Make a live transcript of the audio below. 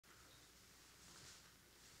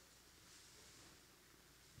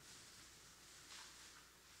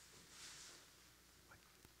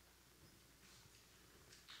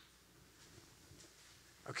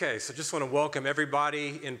Okay, so just want to welcome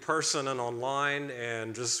everybody in person and online,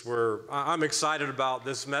 and I'm excited about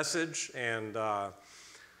this message, and I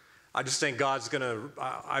just think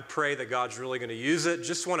I pray that God's really going to use it.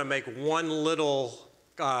 Just want to make one little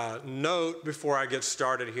note before I get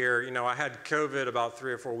started here. You know, I had COVID about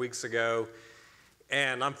 3 or 4 weeks ago,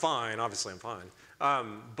 and I'm fine, obviously I'm fine.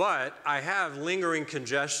 But I have lingering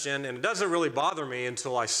congestion, and it doesn't really bother me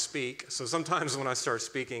until I speak. So sometimes when I start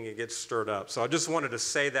speaking, it gets stirred up. So I just wanted to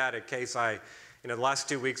say that in case the last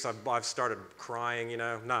 2 weeks I've started crying,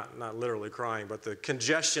 not literally crying, but the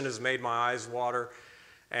congestion has made my eyes water.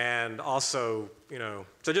 And also, so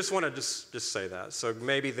I just want to just say that. So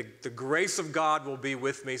maybe the grace of God will be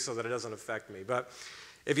with me so that it doesn't affect me. But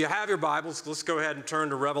if you have your Bibles, let's go ahead and turn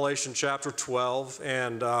to Revelation chapter 12.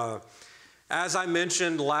 And as I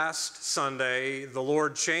mentioned last Sunday, the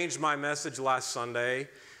Lord changed my message last Sunday.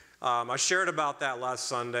 I shared about that last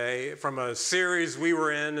Sunday from a series we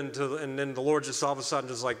were in, and then the Lord just all of a sudden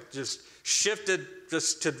just shifted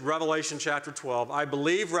just to Revelation chapter 12. I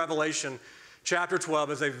believe Revelation chapter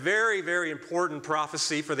 12 is a very, very important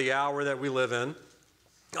prophecy for the hour that we live in.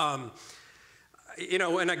 And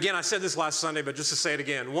again, I said this last Sunday, but just to say it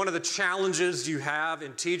again, one of the challenges you have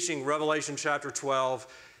in teaching Revelation chapter 12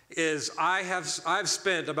 is I've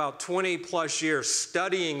spent about 20 plus years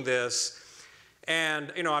studying this,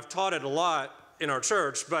 and I've taught it a lot in our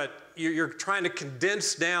church, but you're trying to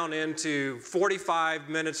condense down into 45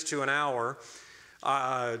 minutes to an hour,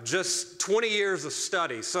 just 20 years of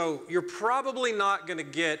study. So you're probably not going to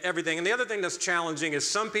get everything. And the other thing that's challenging is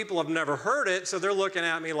some people have never heard it, so they're looking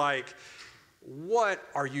at me like, what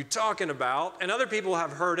are you talking about? And other people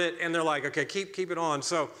have heard it, and they're like, okay, keep it on.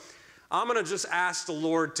 So I'm going to just ask the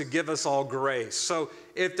Lord to give us all grace. So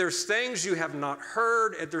if there's things you have not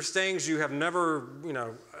heard, if there's things you have never,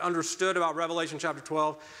 understood about Revelation chapter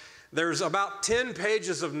 12, there's about 10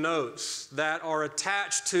 pages of notes that are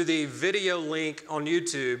attached to the video link on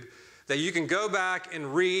YouTube that you can go back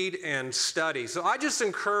and read and study. So I just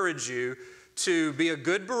encourage you to be a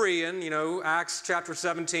good Berean. Acts chapter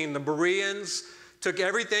 17, the Bereans took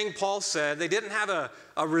everything Paul said. They didn't have a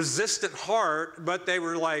resistant heart, but they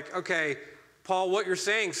were like, okay, Paul, what you're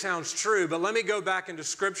saying sounds true, but let me go back into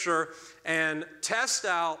Scripture and test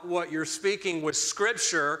out what you're speaking with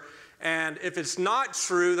Scripture, and if it's not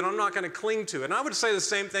true, then I'm not going to cling to it. And I would say the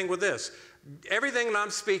same thing with this. Everything that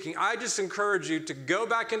I'm speaking, I just encourage you to go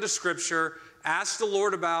back into Scripture, ask the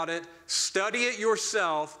Lord about it, study it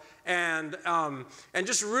yourself, and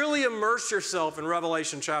just really immerse yourself in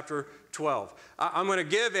Revelation chapter 12. I'm going to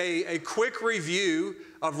give a quick review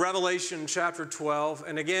of Revelation chapter 12.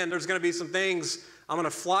 And again, there's going to be some things I'm going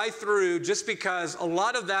to fly through just because a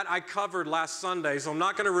lot of that I covered last Sunday. So I'm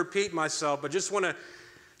not going to repeat myself, but just want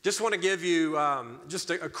to give you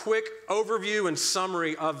just a quick overview and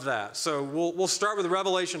summary of that. So we'll start with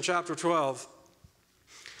Revelation chapter 12.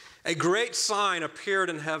 A great sign appeared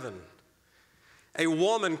in heaven. A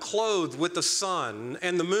woman clothed with the sun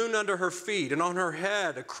and the moon under her feet, and on her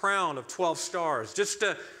head a crown of 12 stars. Just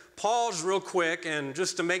to pause real quick and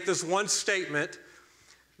just to make this one statement,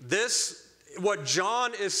 what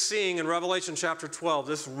John is seeing in Revelation chapter 12,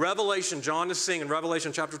 this revelation John is seeing in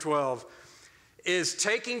Revelation chapter 12 is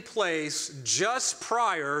taking place just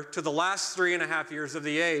prior to the last 3.5 years of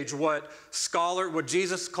the age, what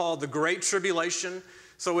Jesus called the Great Tribulation.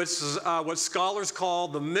 So it's what scholars call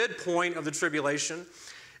the midpoint of the tribulation,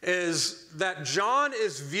 is that John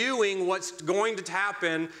is viewing what's going to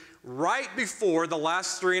happen right before the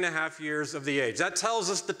last 3.5 years of the age. That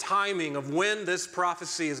tells us the timing of when this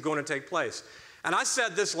prophecy is going to take place. And I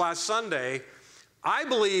said this last Sunday, I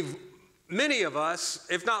believe many of us,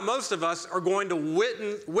 if not most of us, are going to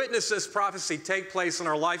witness this prophecy take place in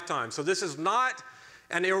our lifetime. So this is not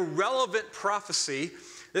an irrelevant prophecy.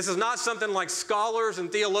 This is not something like scholars and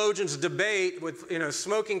theologians debate with,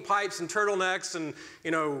 smoking pipes and turtlenecks and,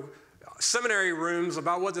 seminary rooms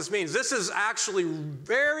about what this means. This is actually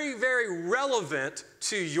very, very relevant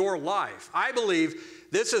to your life. I believe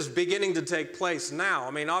this is beginning to take place now.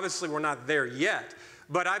 I mean, obviously we're not there yet,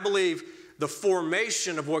 but I believe the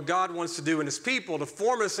formation of what God wants to do in His people to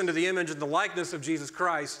form us into the image and the likeness of Jesus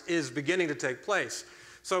Christ is beginning to take place.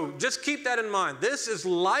 So just keep that in mind. This is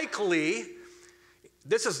likely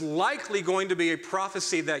going to be a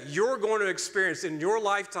prophecy that you're going to experience in your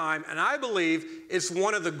lifetime, and I believe it's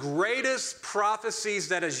one of the greatest prophecies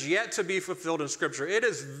that is yet to be fulfilled in Scripture. It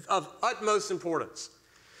is of utmost importance.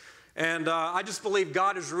 And I just believe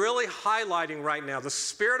God is really highlighting right now. The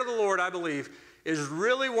Spirit of the Lord, I believe, is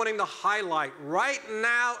really wanting to highlight right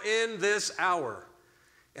now in this hour,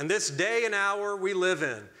 in this day and hour we live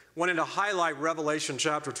in, wanting to highlight Revelation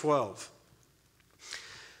chapter 12.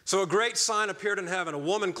 So a great sign appeared in heaven, a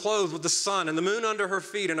woman clothed with the sun and the moon under her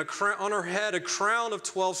feet, and on her head a crown of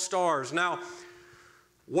 12 stars. Now,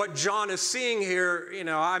 what John is seeing here,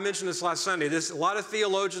 I mentioned this last Sunday. A lot of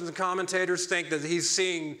theologians and commentators think that he's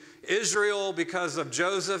seeing Israel because of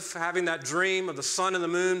Joseph having that dream of the sun and the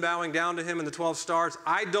moon bowing down to him and the 12 stars.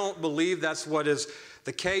 I don't believe that's what is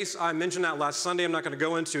the case. I mentioned that last Sunday. I'm not going to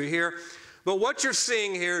go into it here. But what you're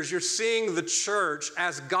seeing here is you're seeing the church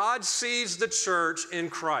as God sees the church in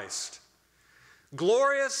Christ.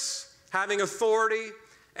 Glorious, having authority,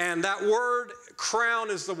 and that word crown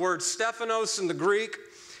is the word Stephanos in the Greek.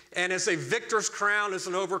 And it's a victor's crown, it's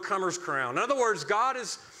an overcomer's crown. In other words,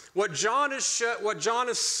 what John has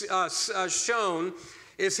shown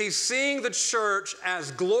is he's seeing the church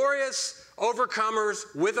as glorious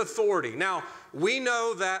overcomers with authority. Now, we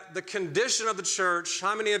know that the condition of the church,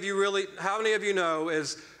 how many of you know,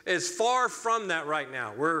 is far from that right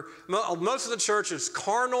now. Most of the church is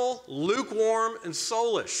carnal, lukewarm, and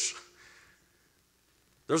soulish.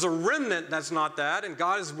 There's a remnant that's not that, and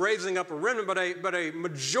God is raising up a remnant, but a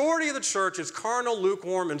majority of the church is carnal,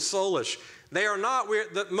 lukewarm, and soulish. They are not,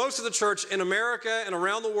 most of the church in America and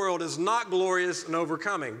around the world is not glorious and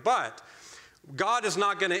overcoming, but God is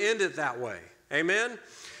not going to end it that way. Amen?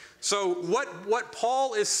 So what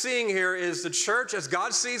Paul is seeing here is the church, as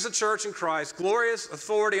God sees the church in Christ, glorious,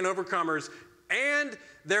 authority, and overcomers, and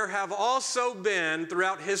there have also been,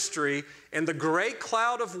 throughout history, in the great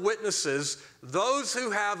cloud of witnesses, those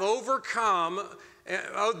who have overcome, and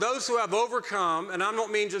I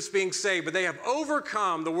don't mean just being saved, but they have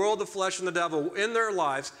overcome the world, the flesh, and the devil in their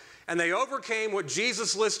lives, and they overcame what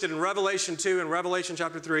Jesus listed in Revelation 2 and Revelation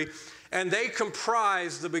chapter 3, and they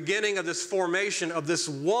comprise the beginning of this formation of this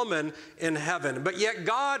woman in heaven. But yet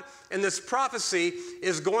God, in this prophecy,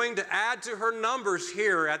 is going to add to her numbers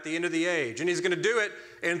here at the end of the age. And he's going to do it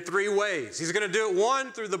in three ways. He's going to do it,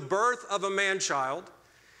 one, through the birth of a man-child.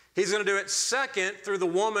 He's going to do it, second, through the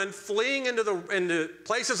woman fleeing into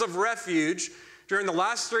places of refuge during the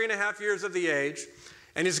last 3.5 years of the age.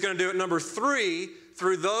 And he's going to do it, number three,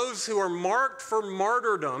 through those who are marked for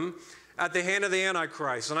martyrdom at the hand of the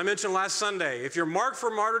Antichrist. And I mentioned last Sunday, if you're marked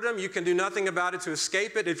for martyrdom, you can do nothing about it to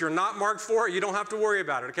escape it. If you're not marked for it, you don't have to worry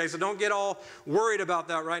about it, okay? So don't get all worried about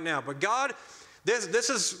that right now. But God, this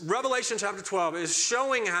is Revelation chapter 12, is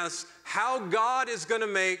showing us how God is going to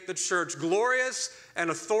make the church glorious and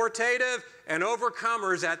authoritative and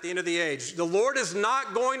overcomers at the end of the age. The Lord is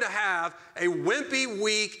not going to have a wimpy,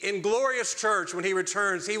 weak, inglorious church when he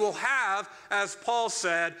returns. He will have, as Paul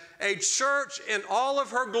said, a church in all of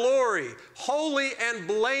her glory, holy and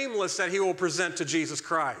blameless, that he will present to Jesus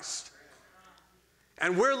Christ.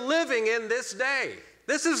 And we're living in this day.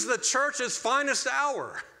 This is the church's finest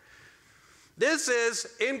hour. This is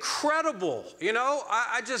incredible.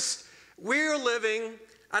 We're living,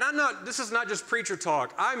 and this is not just preacher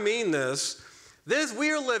talk. I mean this.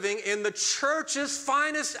 We are living in the church's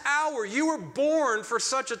finest hour. You were born for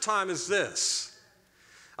such a time as this.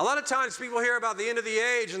 A lot of times people hear about the end of the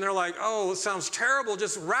age and they're like, oh, it sounds terrible.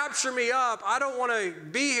 Just rapture me up. I don't want to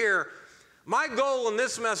be here. My goal in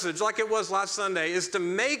this message, like it was last Sunday, is to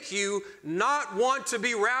make you not want to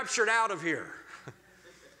be raptured out of here.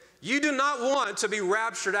 You do not want to be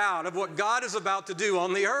raptured out of what God is about to do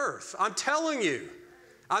on the earth. I'm telling you.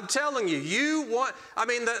 The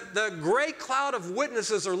great cloud of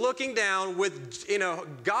witnesses are looking down with,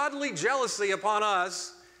 godly jealousy upon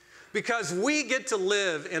us because we get to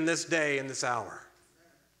live in this day, in this hour.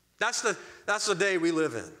 That's the day we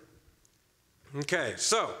live in. Okay,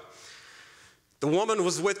 so the woman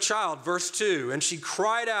was with child, verse 2, and she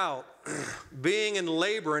cried out, being in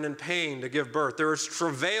labor and in pain to give birth. There is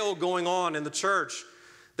travail going on in the church.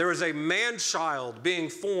 There is a man-child being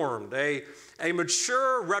formed, a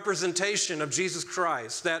mature representation of Jesus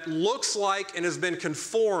Christ that looks like and has been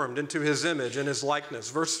conformed into his image and his likeness.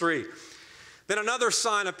 Verse 3, then another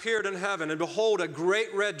sign appeared in heaven, and behold, a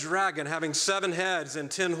great red dragon having 7 heads and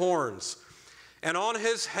 10 horns. And on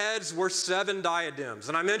his heads were 7 diadems.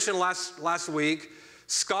 And I mentioned last week,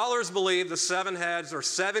 scholars believe the 7 heads are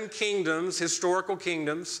 7 kingdoms, historical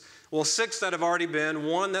kingdoms. Well, 6 that have already been,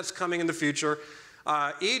 1 that's coming in the future.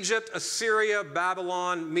 Egypt, Assyria,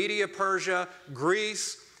 Babylon, Media, Persia,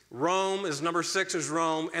 Greece, Rome is number 6 is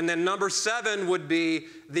Rome. And then number 7 would be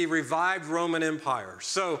the revived Roman Empire.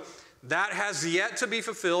 So that has yet to be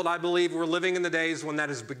fulfilled. I believe we're living in the days when that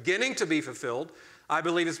is beginning to be fulfilled. I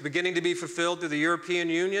believe it's beginning to be fulfilled through the European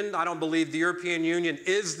Union. I don't believe the European Union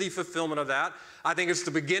is the fulfillment of that. I think it's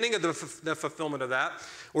the beginning of the fulfillment of that.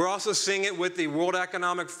 We're also seeing it with the World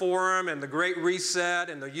Economic Forum and the Great Reset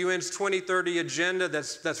and the UN's 2030 agenda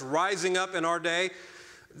that's rising up in our day.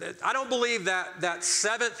 I don't believe that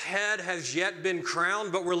seventh head has yet been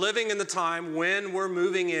crowned, but we're living in the time when we're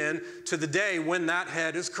moving in to the day when that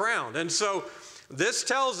head is crowned. And so this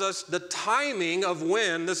tells us the timing of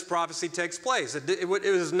when this prophecy takes place. It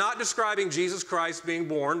is not describing Jesus Christ being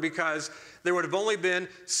born, because there would have only been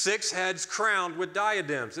 6 heads crowned with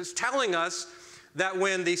diadems. It's telling us that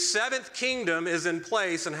when the 7th kingdom is in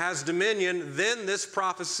place and has dominion, then this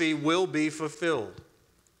prophecy will be fulfilled.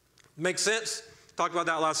 Make sense? Talked about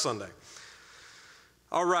that last Sunday.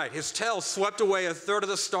 All right, his tail swept away 1/3 of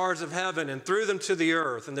the stars of heaven and threw them to the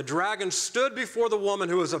earth. And the dragon stood before the woman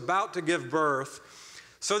who was about to give birth,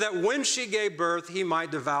 so that when she gave birth, he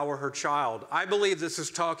might devour her child. I believe this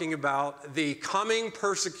is talking about the coming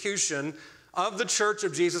persecution of the Church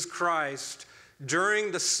of Jesus Christ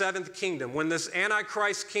during the 7th kingdom, when this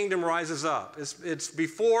Antichrist kingdom rises up. It's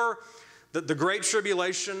before the Great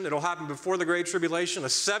Tribulation. It'll happen before the Great Tribulation. The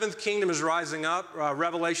 7th kingdom is rising up.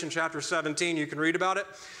 Revelation chapter 17, you can read about it.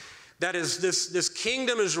 That is, this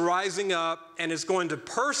kingdom is rising up, and it's going to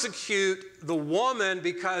persecute the woman,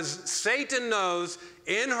 because Satan knows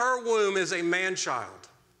in her womb is a man-child,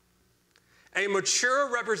 a mature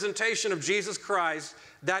representation of Jesus Christ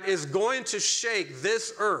that is going to shake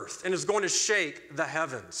this earth and is going to shake the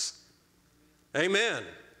heavens. Amen.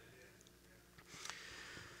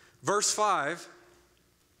 Verse 5,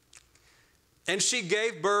 and she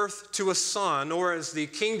gave birth to a son, or as the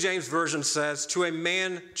King James Version says, to a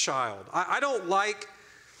man-child. I don't like,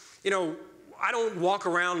 I don't walk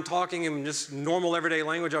around talking in just normal everyday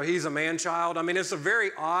language, oh, he's a man-child. I mean, it's a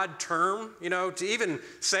very odd term, to even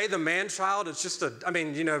say the man-child. It's just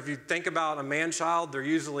if you think about a man-child, they're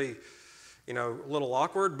usually, a little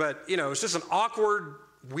awkward, but, it's just an awkward,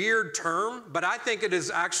 weird term. But I think it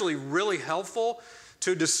is actually really helpful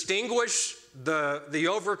to distinguish the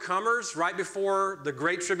overcomers right before the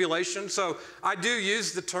Great Tribulation. So I do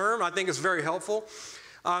use the term. I think it's very helpful.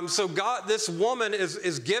 So this woman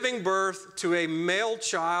is giving birth to a male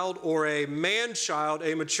child, or a man-child,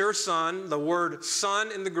 a mature son. The word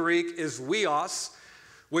son in the Greek is weos,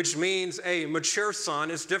 which means a mature son.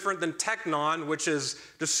 It's different than teknon, which is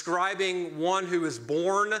describing one who is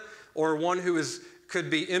born or one who could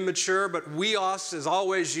be immature, but weos is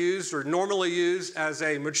always used, or normally used, as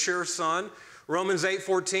a mature son. Romans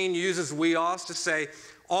 8:14 uses weos to say,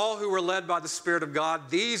 all who are led by the Spirit of God,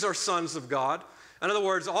 these are sons of God. In other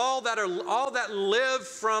words, all that live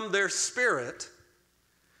from their spirit,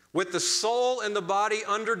 with the soul and the body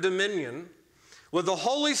under dominion, with the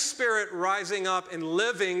Holy Spirit rising up and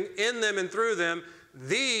living in them and through them,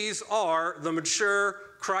 these are the mature,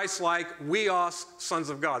 Christ-like, weos sons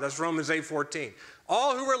of God. That's Romans 8:14.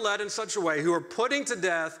 All who are led in such a way, who are putting to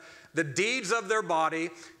death the deeds of their body,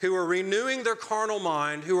 who are renewing their carnal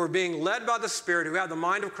mind, who are being led by the Spirit, who have the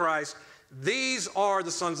mind of Christ, these are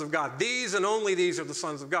the sons of God. These and only these are the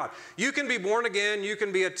sons of God. You can be born again. You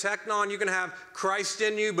can be a teknon. You can have Christ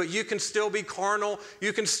in you, but you can still be carnal.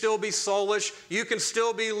 You can still be soulish. You can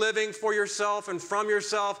still be living for yourself and from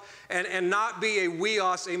yourself, and not be a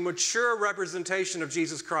weos, a mature representation of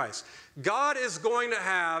Jesus Christ. God is going to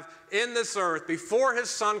have in this earth, before his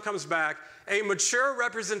son comes back, a mature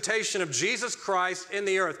representation of Jesus Christ in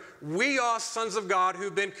the earth. Weos, sons of God,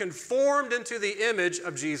 who've been conformed into the image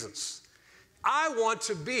of Jesus. I want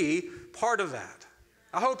to be part of that.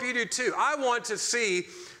 I hope you do too. I want to see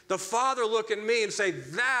the Father look at me and say,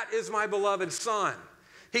 that is my beloved Son.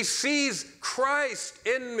 He sees Christ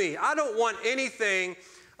in me. I don't want anything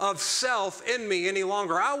of self in me any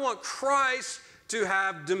longer. I want Christ to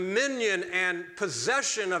have dominion and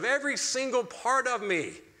possession of every single part of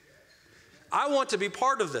me. I want to be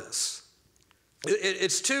part of this.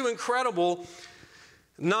 It's too incredible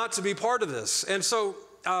not to be part of this. And so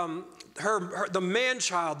the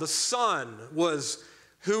man-child, the son,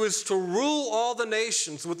 who is to rule all the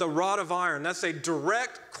nations with a rod of iron. That's a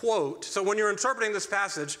direct quote. So when you're interpreting this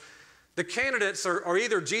passage, the candidates are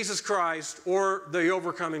either Jesus Christ or the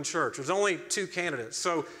overcoming church. There's only 2 candidates.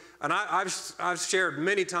 So, and I've shared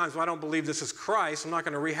many times, I don't believe this is Christ. I'm not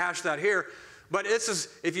going to rehash that here. But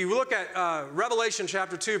if you look at Revelation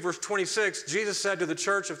chapter 2, verse 26, Jesus said to the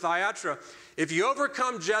church of Thyatira, if you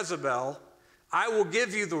overcome Jezebel, I will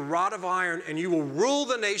give you the rod of iron, and you will rule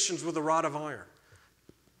the nations with the rod of iron.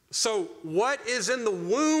 So what is in the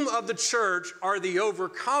womb of the church are the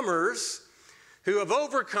overcomers who have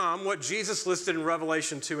overcome what Jesus listed in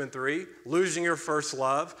Revelation 2 and 3, losing your first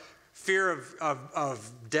love, fear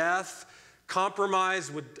of death, compromise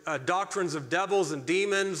with doctrines of devils and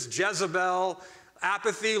demons, Jezebel,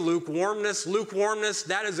 apathy, lukewarmness. Lukewarmness,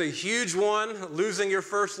 that is a huge one. Losing your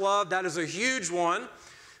first love, that is a huge one.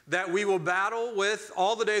 that we will battle with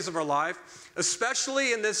all the days of our life,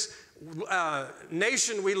 especially in this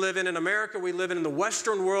nation we live in America we live in the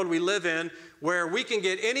Western world we live in, where we can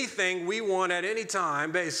get anything we want at any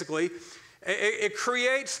time, basically. It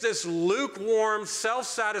creates this lukewarm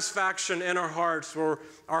self-satisfaction in our hearts where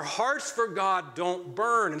our hearts for God don't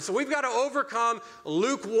burn. And so we've got to overcome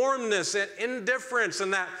lukewarmness and indifference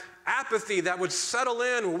and that apathy that would settle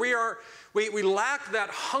in where we lack that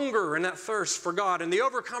hunger and that thirst for God. And the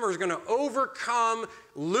overcomer is going to overcome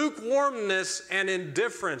lukewarmness and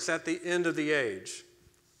indifference at the end of the age.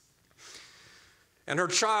 And her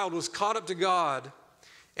child was caught up to God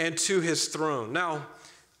and to his throne. Now,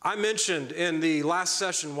 I mentioned in the last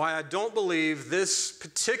session why I don't believe this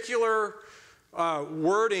particular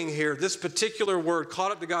wording here, this particular word,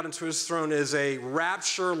 caught up to God and to his throne, is a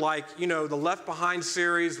rapture like, the Left Behind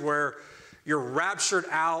series where you're raptured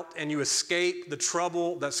out and you escape the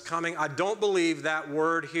trouble that's coming. I don't believe that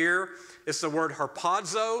word here. It's the word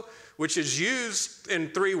harpazo, which is used in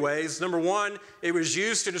three ways. Number one, it was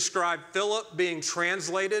used to describe Philip being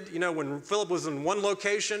translated. When Philip was in one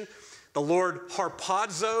location, the Lord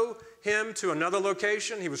harpazo him to another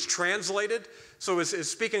location. He was translated. So it's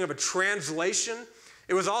speaking of a translation.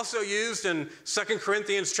 It was also used in 2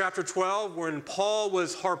 Corinthians chapter 12 when Paul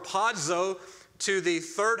was harpazo to the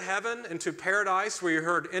third heaven and to paradise where he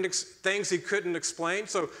heard things he couldn't explain.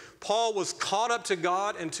 So Paul was caught up to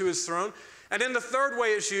God and to his throne. And then the third way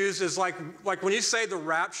it's used is like when you say the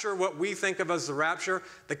rapture, what we think of as the rapture,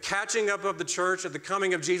 the catching up of the church at the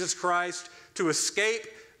coming of Jesus Christ to escape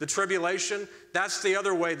the tribulation. That's the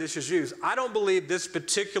other way this is used. I don't believe this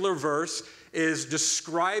particular verse is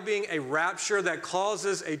describing a rapture that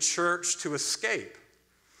causes a church to escape.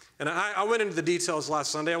 And I went into the details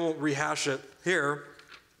last Sunday. I won't rehash it here.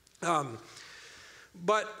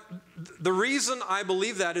 But the reason I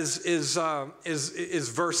believe that is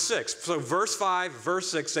verse 6. So verse 5,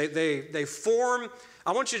 verse 6, they form.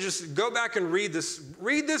 I want you to just go back and read this.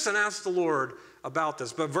 Read this and ask the Lord about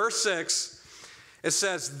this. But verse 6, it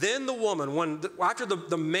says, then the woman, after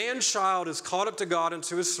the man-child is caught up to God and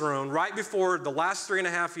to his throne, right before the last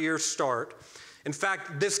 3.5 years start. In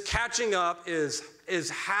fact, this catching up is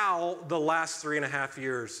how the last 3.5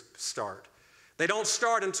 years start. They don't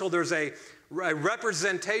start until there's a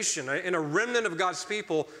representation and a remnant of God's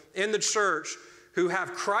people in the church who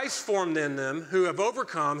have Christ formed in them, who have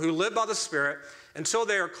overcome, who live by the Spirit. Until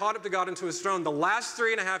they are caught up to God and to his throne, the last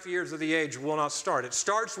 3.5 years of the age will not start. It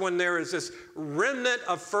starts when there is this remnant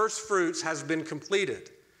of first fruits has been completed.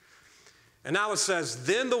 And now it says,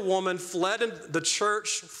 then the woman the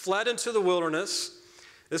church fled into the wilderness.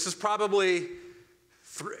 This is probably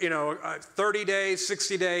 30 days,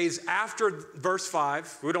 60 days after verse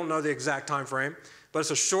 5. We don't know the exact time frame, but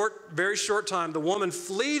it's a very short time. The woman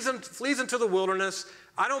flees into the wilderness.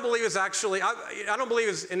 I don't believe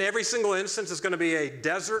it's in every single instance it's going to be a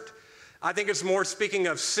desert. I think it's more speaking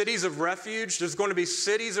of cities of refuge. There's going to be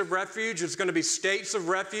cities of refuge. There's going to be states of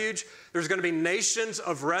refuge. There's going to be nations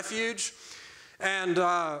of refuge. And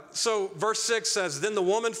so verse 6 says, then the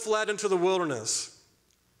woman fled into the wilderness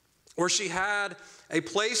where she had a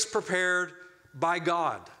place prepared by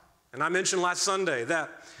God. And I mentioned last Sunday that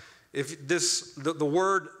if the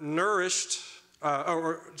word nourished,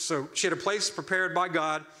 so she had a place prepared by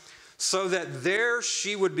God so that there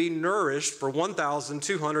she would be nourished for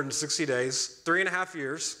 1,260 days, 3.5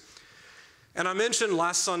 years. And I mentioned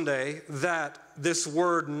last Sunday that this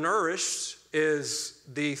word nourished is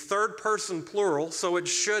the third person plural, so it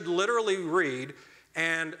should literally read,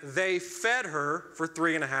 and they fed her for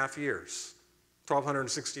 3.5 years,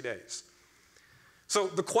 1,260 days. So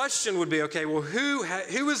the question would be, okay, well, who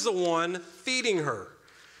is the one feeding her?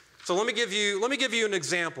 So let me give you an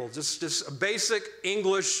example, just a basic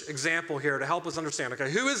English example here to help us understand.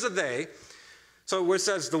 Okay, who is the they? So where it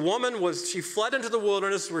says the woman she fled into the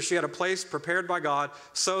wilderness where she had a place prepared by God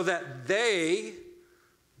so that they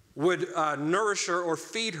would nourish her or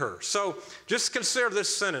feed her. So just consider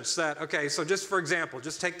this sentence so just for example,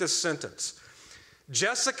 just take this sentence.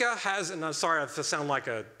 Jessica has, and I'm sorry if I sound like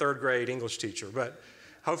a third grade English teacher, but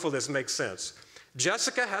hopefully this makes sense.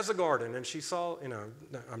 Jessica has a garden, and she saw, no,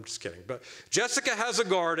 I'm just kidding. But Jessica has a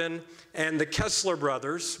garden, and the Kessler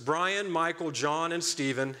brothers, Brian, Michael, John, and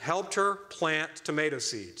Stephen, helped her plant tomato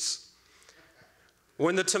seeds.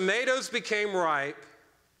 When the tomatoes became ripe,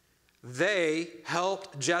 they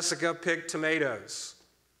helped Jessica pick tomatoes.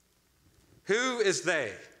 Who is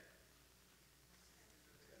they?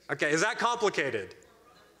 Okay, is that complicated?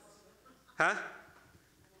 Huh?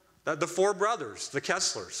 The four brothers, the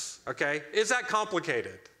Kesslers, okay? Is that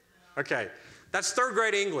complicated? Okay, that's third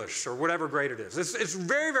grade English or whatever grade it is. It's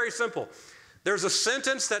very, very simple. There's a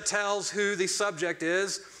sentence that tells who the subject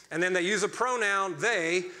is, and then they use a pronoun,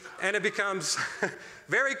 they, and it becomes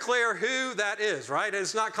very clear who that is, right?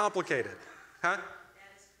 It's not complicated. Huh?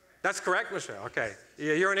 That's correct, Michelle? Okay.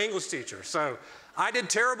 Yeah, you're an English teacher. So I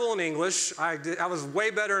did terrible in English. I was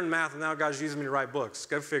way better in math, and now God's using me to write books.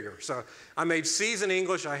 Go figure. So I made C's in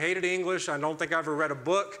English. I hated English. I don't think I ever read a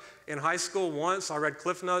book in high school once. I read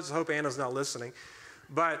Cliff Notes. I hope Anna's not listening.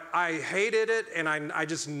 But I hated it, and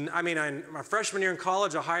my freshman year in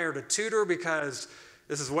college, I hired a tutor because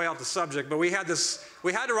this is way off the subject, but we had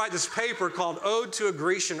to write this paper called Ode to a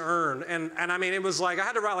Grecian Urn, and I mean, it was like, I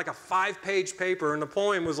had to write like a 5-page paper, and the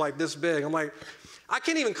poem was like this big. I'm like, I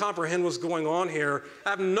can't even comprehend what's going on here. I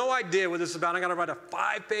have no idea what this is about. I got to write a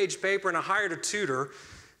 5-page paper, and I hired a tutor,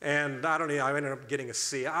 and I ended up getting a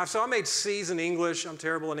C. So I made C's in English. I'm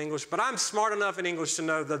terrible in English, but I'm smart enough in English to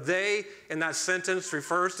know that they in that sentence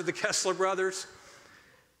refers to the Kessler brothers.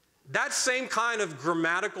 That same kind of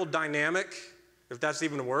grammatical dynamic, if that's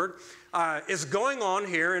even a word, is going on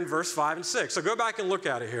here in verse 5 and 6. So go back and look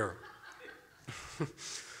at it here.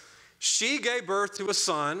 She gave birth to a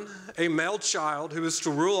son, a male child, who is to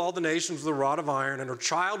rule all the nations with a rod of iron, and her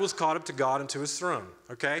child was caught up to God and to his throne.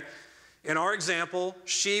 Okay? In our example,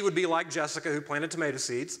 she would be like Jessica, who planted tomato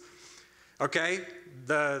seeds. Okay?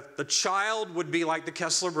 The child would be like the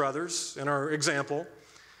Kessler brothers in our example.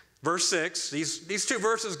 Verse 6, these two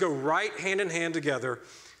verses go right hand in hand together.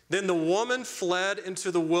 Then the woman fled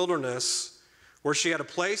into the wilderness where she had a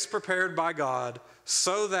place prepared by God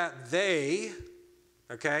so that they,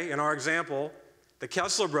 okay, in our example, the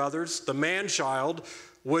Kessler brothers, the man-child,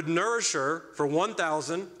 would nourish her for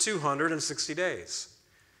 1,260 days.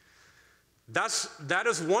 That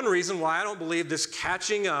is one reason why I don't believe this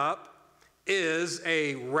catching up is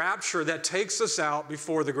a rapture that takes us out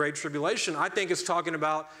before the Great Tribulation. I think it's talking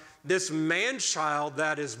about this man-child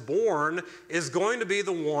that is born is going to be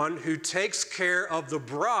the one who takes care of the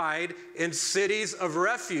bride in cities of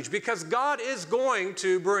refuge, because God is going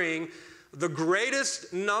to bring the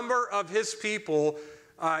greatest number of his people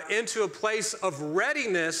into a place of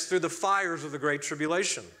readiness through the fires of the Great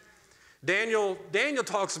Tribulation. Daniel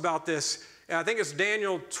talks about this. I think it's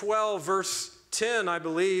Daniel 12, verse 10, I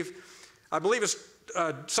believe. I believe it's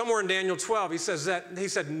somewhere in Daniel 12. He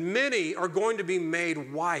said, many are going to be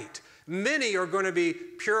made white. Many are going to be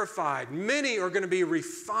purified. Many are going to be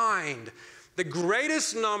refined. The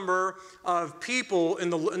greatest number of people in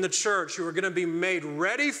the church who are going to be made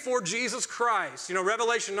ready for Jesus Christ. You know,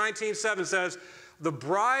 Revelation 19:7 says, the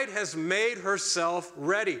bride has made herself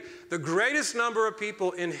ready. The greatest number of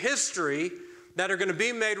people in history that are going to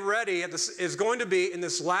be made ready is going to be in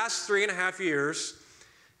this last 3.5 years.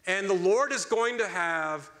 And the Lord is going to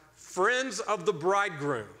have friends of the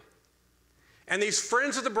bridegroom. And these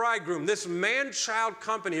friends of the bridegroom, this man-child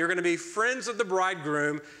company, are going to be friends of the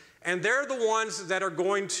bridegroom. And they're the ones that are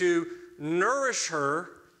going to nourish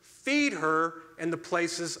her, feed her in the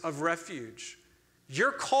places of refuge.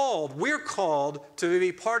 We're called to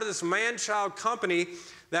be part of this man-child company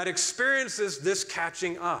that experiences this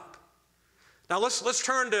catching up. Now let's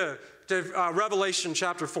turn to Revelation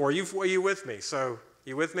chapter 4. Are you with me? So,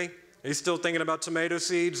 you with me? Are you still thinking about tomato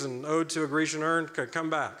seeds and Ode to a Grecian Urn? Okay, come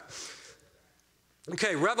back.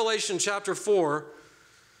 Okay, Revelation chapter 4.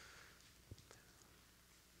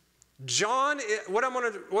 John, what I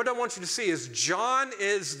want you to see is John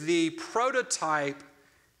is the prototype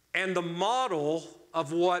and the model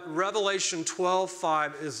of what Revelation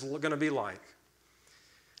 12:5 is going to be like.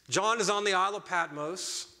 John is on the Isle of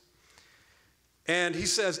Patmos, and he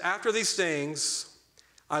says, after these things,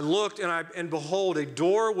 I looked, and behold, a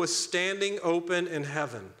door was standing open in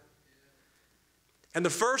heaven. And the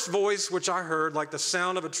first voice which I heard, like the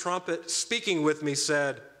sound of a trumpet speaking with me,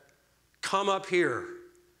 said, come up here,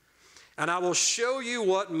 and I will show you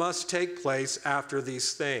what must take place after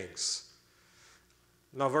these things.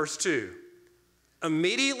 Now, verse 2.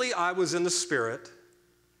 Immediately I was in the Spirit,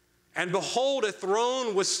 and behold, a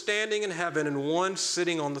throne was standing in heaven, and one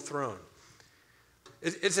sitting on the throne.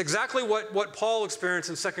 It's exactly what Paul experienced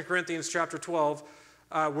in 2 Corinthians chapter 12,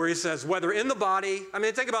 where he says, whether in the body,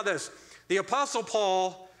 think about this. The Apostle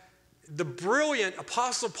Paul, the brilliant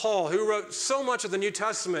Apostle Paul, who wrote so much of the New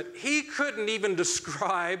Testament, he couldn't even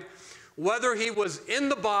describe whether he was in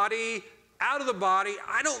the body, out of the body.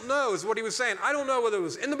 I don't know, is what he was saying. I don't know whether it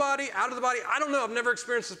was in the body, out of the body. I don't know. I've never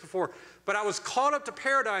experienced this before. But I was caught up to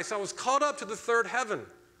paradise. I was caught up to the third heaven.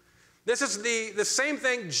 This is the same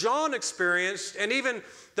thing John experienced, and even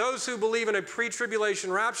those who believe in a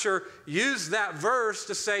pre-tribulation rapture use that verse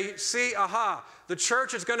to say, see, the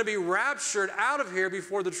church is going to be raptured out of here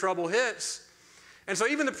before the trouble hits. And so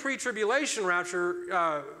even the pre-tribulation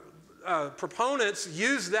rapture proponents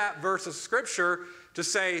use that verse of Scripture to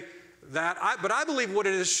say that, but I believe what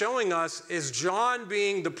it is showing us is John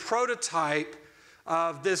being the prototype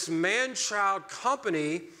of this man-child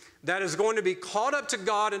company that is going to be caught up to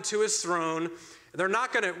God and to his throne. They're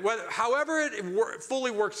not going to, however it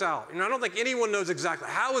fully works out. I don't think anyone knows exactly.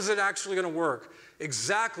 How is it actually going to work?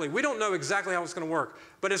 Exactly. We don't know exactly how it's going to work.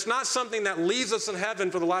 But it's not something that leaves us in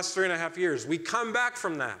heaven for the last 3.5 years. We come back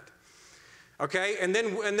from that. Okay? And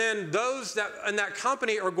then those that in that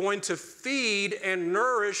company are going to feed and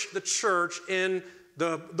nourish the church in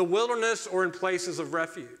the wilderness or in places of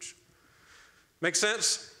refuge. Make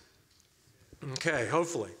sense? Okay,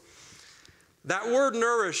 hopefully. That word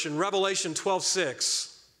nourish in Revelation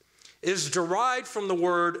 12:6 is derived from the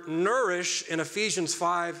word nourish in Ephesians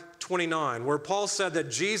 5:29, where Paul said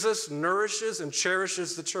that Jesus nourishes and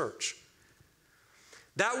cherishes the church.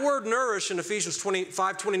 That word nourish in Ephesians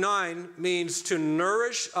 5:29 means to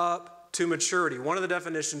nourish up to maturity. One of the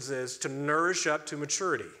definitions is to nourish up to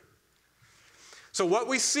maturity. So what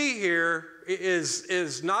we see here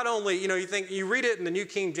is not only, you read it in the New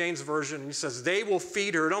King James Version, and it says, they will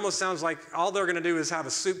feed her. It almost sounds like all they're going to do is have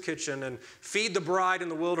a soup kitchen and feed the bride in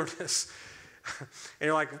the wilderness. And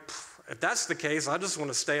you're like, if that's the case, I just want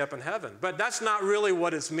to stay up in heaven. But that's not really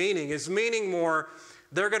what it's meaning. It's meaning more,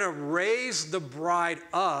 they're going to raise the bride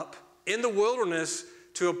up in the wilderness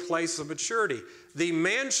to a place of maturity. The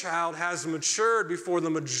man-child has matured before the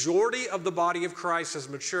majority of the body of Christ has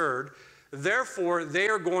matured. Therefore,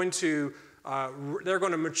 they're going to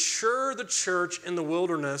mature the church in the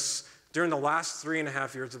wilderness during the last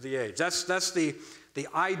 3.5 years of the age. That's the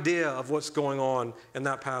idea of what's going on in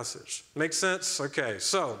that passage. Make sense? Okay,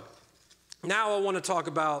 so now I want to talk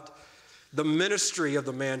about the ministry of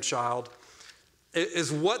the man-child.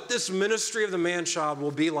 Is what this ministry of the man-child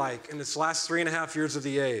will be like in its last 3.5 years of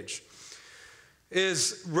the age.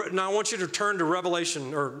 Now I want you to turn to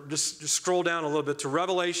Revelation, or just scroll down a little bit to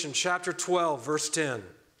Revelation chapter 12, verse 10.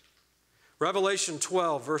 Revelation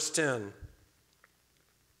 12, verse 10.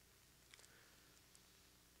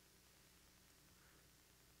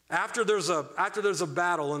 After there's a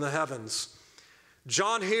battle in the heavens,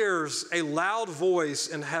 John hears a loud voice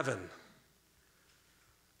in heaven.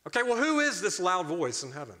 Okay, well, who is this loud voice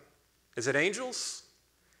in heaven? Is it angels?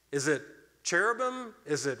 Is it cherubim?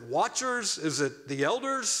 Is it watchers? Is it the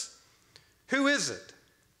elders? Who is it?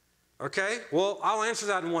 Okay, well, I'll answer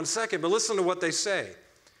that in 1 second, but listen to what they say.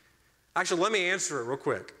 Actually, let me answer it real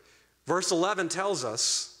quick. Verse 11 tells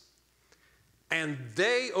us, and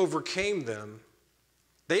they overcame them.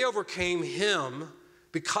 They overcame him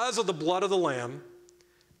because of the blood of the Lamb,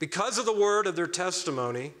 because of the word of their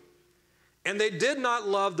testimony, and they did not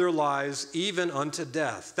love their lives even unto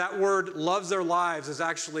death. That word, love their lives, is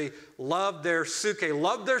actually love their suke,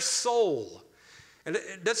 love their soul. And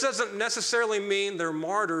this doesn't necessarily mean they're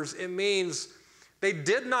martyrs. It means they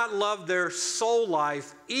did not love their soul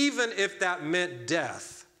life, even if that meant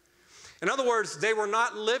death. In other words, they were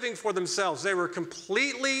not living for themselves. They were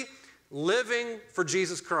completely living for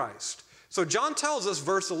Jesus Christ. So John tells us,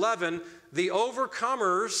 verse 11, the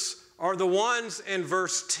overcomers are the ones in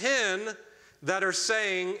verse 10 that are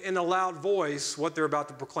saying in a loud voice what they're about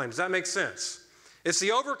to proclaim. Does that make sense? It's the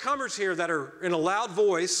overcomers here that are in a loud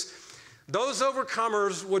voice. Those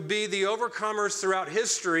overcomers would be the overcomers throughout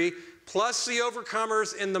history, plus the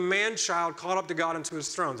overcomers in the man-child caught up to God into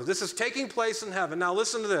his throne. So this is taking place in heaven. Now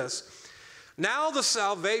listen to this. Now the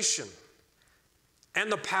salvation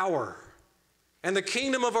and the power and the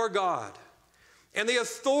kingdom of our God and the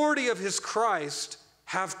authority of his Christ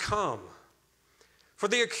have come. For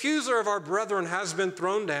the accuser of our brethren has been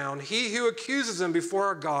thrown down, he who accuses them before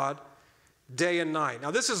our God day and night. Now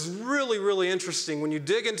this is really, really interesting when you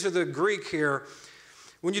dig into the Greek here.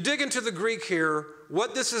 When you dig into the Greek here,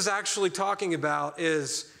 what this is actually talking about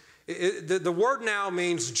is, the word now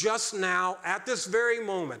means just now, at this very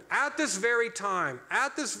moment, at this very time,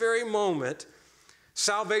 at this very moment,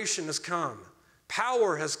 salvation has come.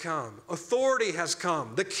 Power has come. Authority has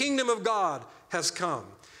come. The kingdom of God has come.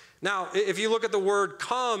 Now, if you look at the word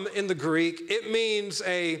come in the Greek, it means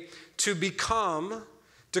to become,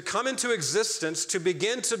 to come into existence, to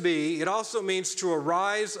begin to be. It also means to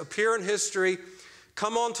arise, appear in history,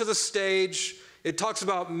 come onto the stage. It talks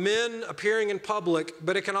about men appearing in public,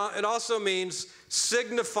 but it also means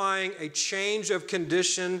signifying a change of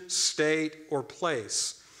condition, state, or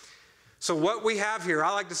place. So what we have here,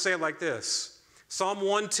 I like to say it like this. Psalm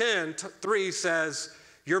 110:3 says,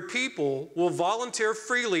 your people will volunteer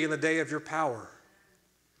freely in the day of your power.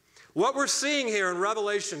 What we're seeing here in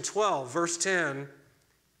Revelation 12, verse 10,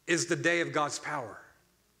 is the day of God's power.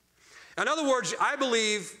 In other words, I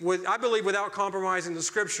believe without compromising the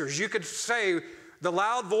scriptures, you could say the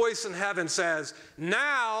loud voice in heaven says,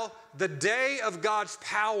 now the day of God's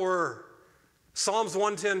power, Psalms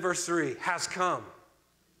 110 verse 3, has come.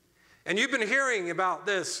 And you've been hearing about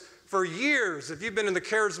this for years. If you've been in the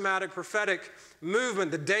charismatic prophetic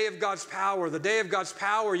movement, the day of God's power, the day of God's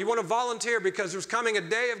power, you want to volunteer because there's coming a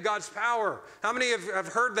day of God's power. How many have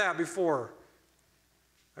heard that before?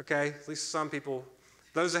 Okay, at least some people.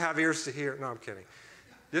 Those that have ears to hear. No, I'm kidding.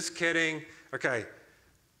 Just kidding. Okay.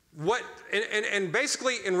 And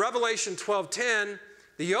basically in Revelation 12:10,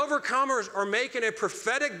 the overcomers are making a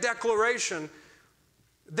prophetic declaration.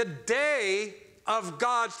 The day of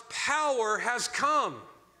God's power has come.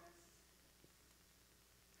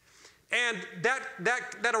 And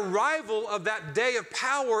that arrival of that day of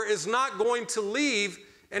power is not going to leave,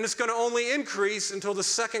 and it's going to only increase until the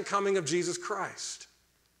second coming of Jesus Christ.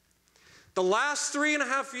 The last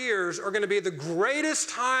 3.5 years are going to be the greatest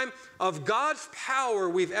time of God's power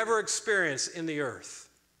we've ever experienced in the earth.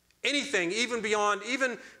 Anything, even beyond,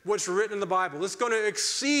 even what's written in the Bible, it's going to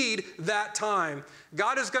exceed that time.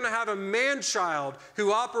 God is going to have a man-child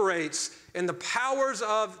who operates in the powers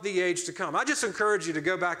of the age to come. I just encourage you to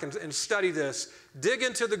go back and study this, dig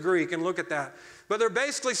into the Greek and look at that. But they're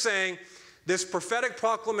basically saying this prophetic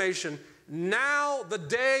proclamation, now the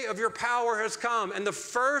day of your power has come. And the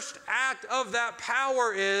first act of that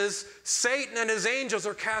power is Satan and his angels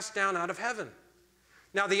are cast down out of heaven.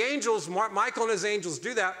 Now the angels, Michael and his angels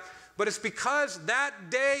do that, but it's because that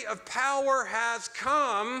day of power has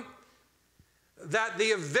come that the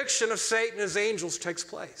eviction of Satan and his angels takes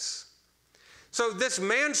place. So this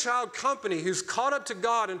man-child company who's caught up to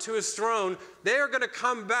God and to his throne, they are going to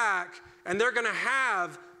come back and they're going to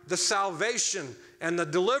have the salvation and the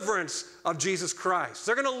deliverance of Jesus Christ.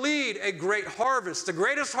 They're going to lead a great harvest. The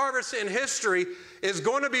greatest harvest in history is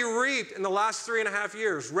going to be reaped in the last 3.5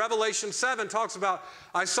 years. Revelation 7 talks about,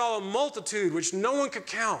 I saw a multitude which no one could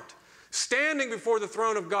count, standing before the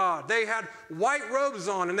throne of God. They had white robes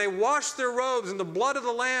on, and they washed their robes in the blood of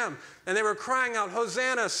the Lamb, and they were crying out,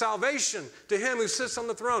 Hosanna, salvation to him who sits on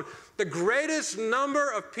the throne. The greatest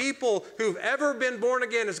number of people who've ever been born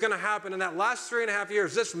again is going to happen in that last 3.5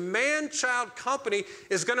 years. This man-child company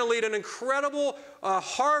is going to lead an incredible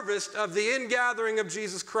harvest of the ingathering of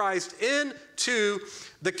Jesus Christ into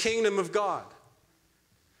the kingdom of God.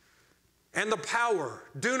 And the power,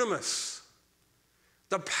 dunamis,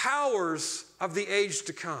 the powers of the age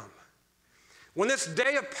to come. When this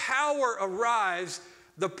day of power arrives,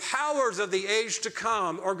 the powers of the age to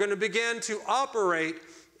come are going to begin to operate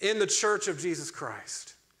in the church of Jesus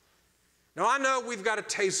Christ. Now, I know we've got a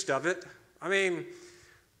taste of it. I mean,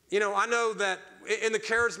 I know that in the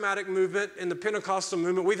charismatic movement, in the Pentecostal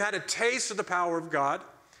movement, we've had a taste of the power of God.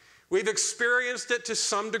 We've experienced it to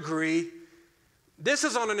some degree. This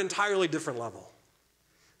is on an entirely different level.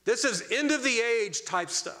 This is end of the age type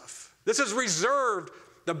stuff. This is reserved,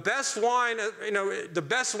 the best wine, the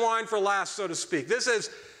best wine for last, so to speak. This is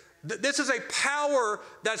a power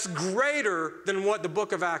that's greater than what the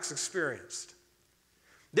book of Acts experienced.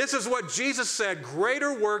 This is what Jesus said,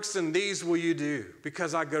 greater works than these will you do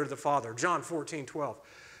because I go to the Father. John 14:12.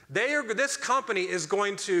 This company is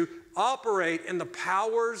going to operate in the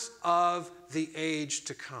powers of the age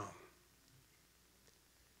to come.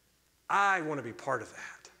 I want to be part of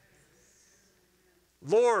that.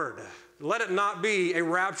 Lord, let it not be a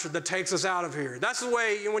rapture that takes us out of here. That's the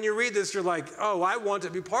way, when you read this, you're like, oh, I want to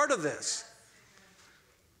be part of this.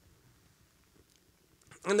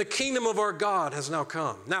 And the kingdom of our God has now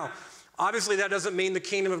come. Now, obviously that doesn't mean the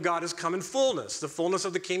kingdom of God has come in fullness. The fullness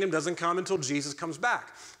of the kingdom doesn't come until Jesus comes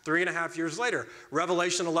back, 3.5 years later,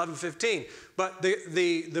 Revelation 11:15. But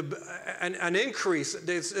an increase,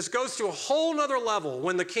 this goes to a whole nother level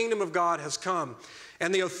when the kingdom of God has come.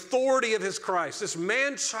 And the authority of his Christ, this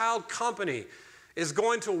man-child company is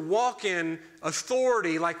going to walk in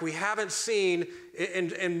authority like we haven't seen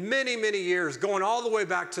in many, many years, going all the way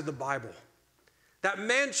back to the Bible. That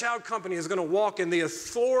man-child company is going to walk in the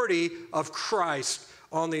authority of Christ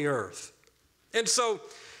on the earth. And so,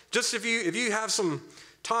 just if you have some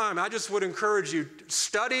time, I just would encourage you,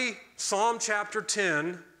 study Psalm chapter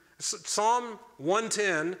 10, Psalm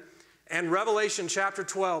 110, and Revelation chapter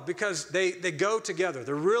 12, because they go together.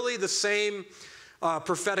 They're really the same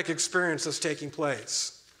prophetic experience that's taking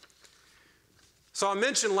place. So I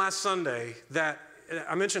mentioned last Sunday that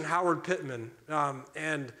I mentioned Howard Pittman,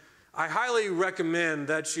 and I highly recommend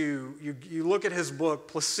that you look at his book,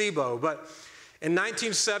 Placebo. But in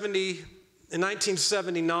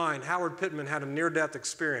 1979, Howard Pittman had a near-death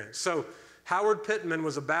experience. So Howard Pittman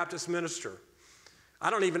was a Baptist minister. I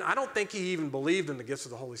don't think he even believed in the gifts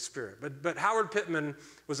of the Holy Spirit. But Howard Pittman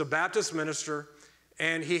was a Baptist minister,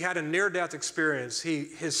 and he had a near-death experience.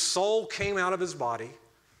 His soul came out of his body.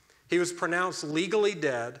 He was pronounced legally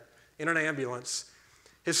dead in an ambulance.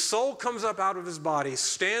 His soul comes up out of his body,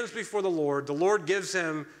 stands before the Lord. The Lord gives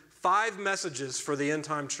him 5 messages for the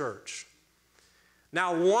end-time church.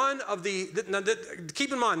 Now,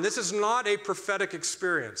 keep in mind, this is not a prophetic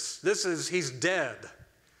experience. He's dead.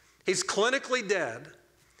 He's clinically dead.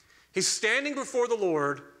 He's standing before the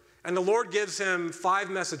Lord, and the Lord gives him 5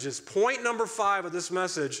 messages. Point number 5 of this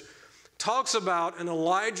message talks about an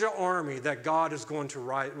Elijah army that God is going to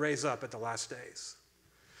raise up at the last days.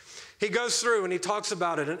 He goes through and he talks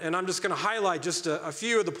about it, and I'm just going to highlight just a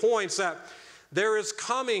few of the points that there is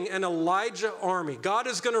coming an Elijah army. God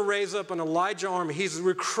is going to raise up an Elijah army. He's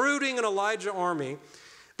recruiting an Elijah army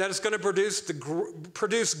that is going to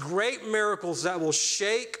produce great miracles that will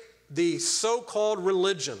shake the so-called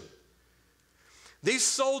religion. These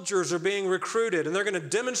soldiers are being recruited, and they're going to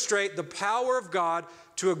demonstrate the power of God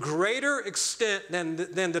to a greater extent than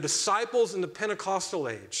the disciples in the Pentecostal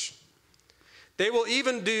age. They will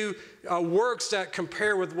even do works that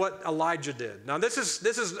compare with what Elijah did. Now, this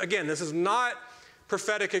is not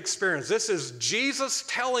prophetic experience. This is Jesus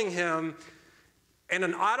telling him, and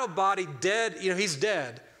an out-of-body dead, he's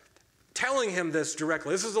dead, telling him this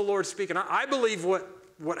directly. This is the Lord speaking. I believe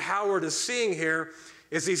what Howard is seeing here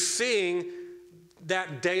is he's seeing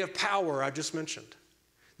that day of power I just mentioned.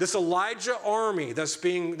 This Elijah army that's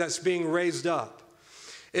being raised up.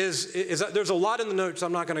 There's a lot in the notes.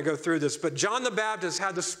 I'm not going to go through this, but John the Baptist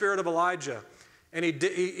had the spirit of Elijah, and he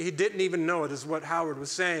didn't even know it, is what Howard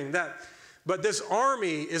was saying. But this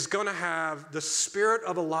army is going to have the spirit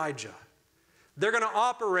of Elijah. They're going to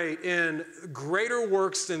operate in greater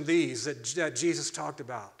works than these that Jesus talked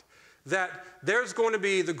about. That there's going to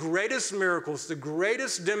be the greatest miracles, the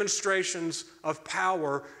greatest demonstrations of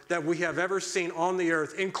power that we have ever seen on the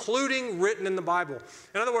earth, including written in the Bible.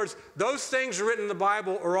 In other words, those things written in the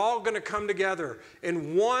Bible are all going to come together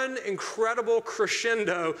in one incredible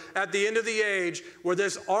crescendo at the end of the age, where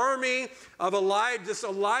this army of this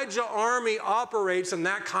Elijah army operates in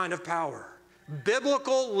that kind of power.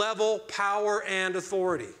 Biblical level power and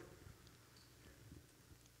authority.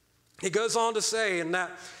 He goes on to say in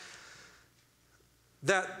that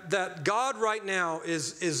God right now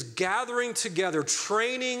is gathering together,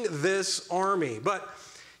 training this army. But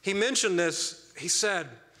he mentioned this, he said,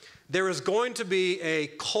 there is going to be a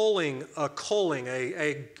pruning of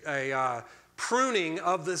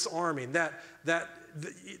this army, that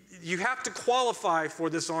you have to qualify for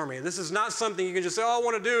this army. This is not something you can just say, oh, I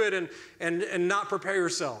want to do it and not prepare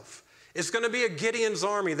yourself. It's going to be a Gideon's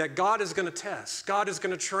army that God is going to test. God is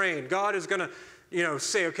going to train. God is going to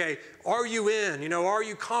say, okay, are you in? Are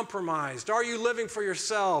you compromised? Are you living for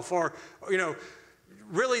yourself? Or,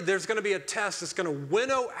 really there's going to be a test that's going to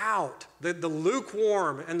winnow out the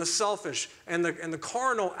lukewarm and the selfish and the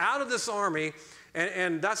carnal out of this army,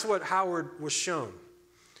 and that's what Howard was shown.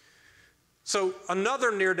 So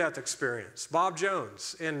another near-death experience, Bob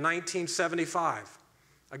Jones in 1975.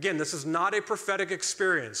 Again, this is not a prophetic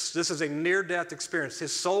experience. This is a near-death experience.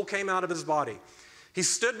 His soul came out of his body. He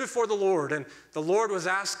stood before the Lord, and the Lord was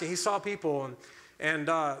asking, he saw people, and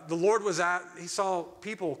he saw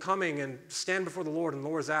people coming and stand before the Lord, and the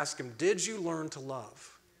Lord was asking him, did you learn to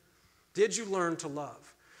love? Did you learn to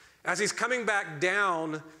love? As he's coming back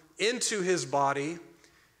down into his body,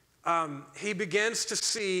 he begins to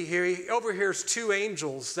see, he overhears 2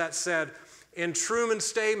 angels that said, in Truman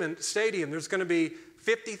Stadium, there's going to be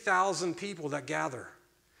 50,000 people that gather.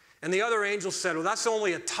 And the other angel said, well, that's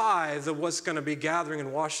only a tithe of what's going to be gathering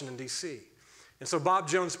in Washington, D.C. And so Bob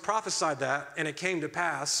Jones prophesied that, and it came to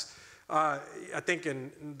pass, I think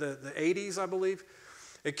in the 80s, I believe.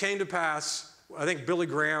 It came to pass, I think Billy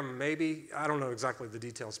Graham maybe, I don't know exactly the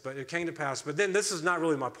details, but it came to pass. But then this is not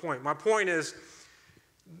really my point. My point is,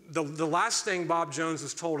 the last thing Bob Jones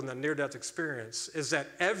was told in that near-death experience is that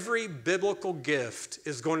every biblical gift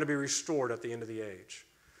is going to be restored at the end of the age.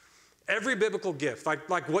 Every biblical gift,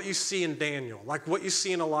 like what you see in Daniel, like what you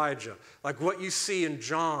see in Elijah, like what you see in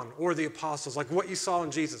John or the apostles, like what you saw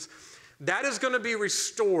in Jesus, that is going to be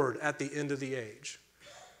restored at the end of the age.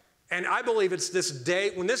 And I believe it's this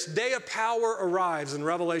day, when this day of power arrives in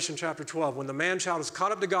Revelation chapter 12, when the man-child is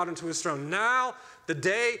caught up to God into his throne, now the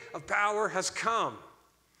day of power has come.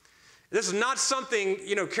 This is not something,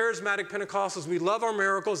 charismatic Pentecostals, we love our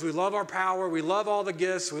miracles, we love our power, we love all the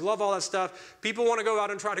gifts, we love all that stuff. People want to go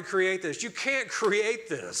out and try to create this. You can't create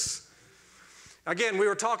this. Again, we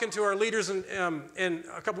were talking to our leaders in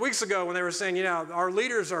a couple weeks ago when they were saying, our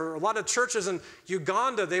leaders are, a lot of churches in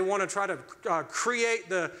Uganda, they want to try to try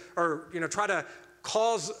to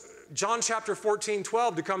cause John chapter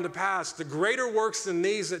 14:12 to come to pass, the greater works than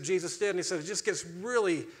these that Jesus did. And he said, it just gets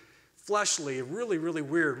really fleshly, really, really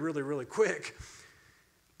weird, really, really quick.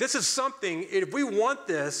 This is something, if we want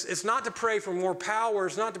this, it's not to pray for more power,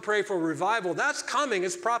 it's not to pray for revival. That's coming,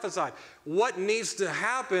 it's prophesied. What needs to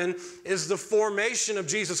happen is the formation of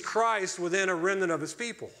Jesus Christ within a remnant of his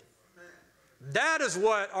people. That is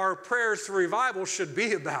what our prayers for revival should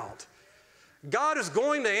be about. God is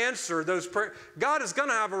going to answer those prayers. God is going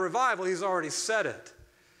to have a revival, he's already said it.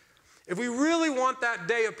 If we really want that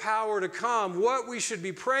day of power to come, what we should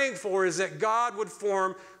be praying for is that God would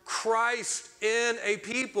form Christ in a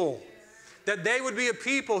people. That they would be a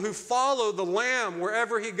people who follow the Lamb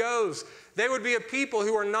wherever he goes. They would be a people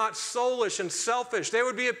who are not soulish and selfish. They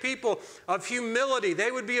would be a people of humility.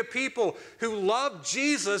 They would be a people who love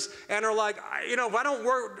Jesus and are like, if I don't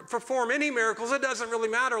perform any miracles, it doesn't really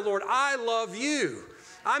matter, Lord. I love you.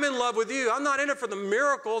 I'm in love with you. I'm not in it for the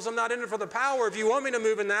miracles. I'm not in it for the power. If you want me to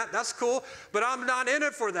move in that, that's cool. But I'm not in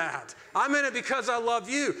it for that. I'm in it because I love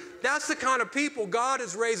you. That's the kind of people God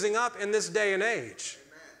is raising up in this day and age.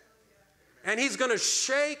 And he's going to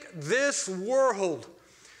shake this world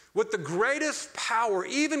with the greatest power,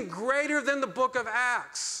 even greater than the book of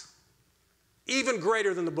Acts. Even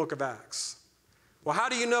greater than the book of Acts. Well, how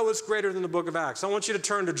do you know it's greater than the book of Acts? I want you to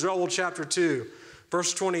turn to Joel chapter 2,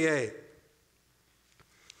 verse 28.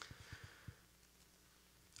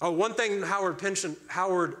 Oh, one thing Howard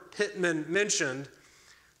Pittman mentioned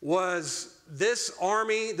was this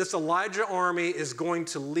army, this Elijah army, is going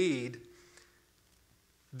to lead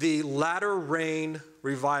the latter rain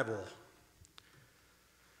revival.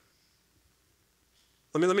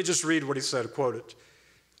 Let me just read what he said, quote it.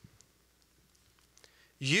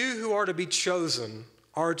 You who are to be chosen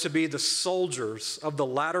are to be the soldiers of the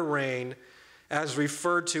latter rain as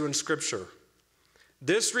referred to in Scripture.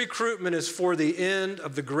 This recruitment is for the end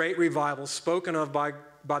of the great revival spoken of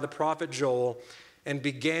by the prophet Joel and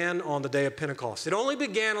began on the day of Pentecost. It only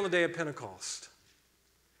began on the day of Pentecost.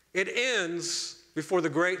 It ends before the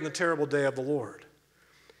great and the terrible day of the Lord.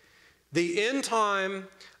 The end time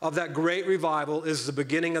of that great revival is the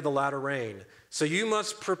beginning of the latter rain. So you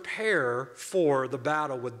must prepare for the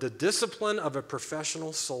battle with the discipline of a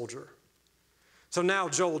professional soldier. So now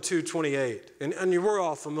Joel 2:28, and we're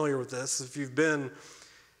all familiar with this. If you've been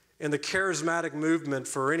in the charismatic movement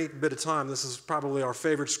for any bit of time, this is probably our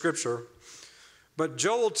favorite scripture. But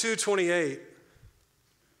Joel 2:28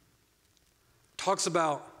 talks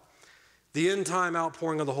about the end time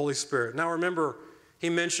outpouring of the Holy Spirit. Now remember, he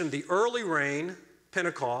mentioned the early rain,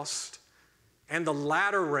 Pentecost, and the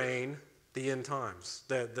latter rain, the end times,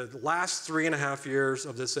 the last 3.5 years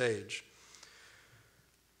of this age.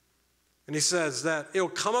 And he says that it'll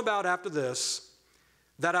come about after this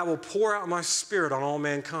that I will pour out my Spirit on all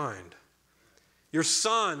mankind. Your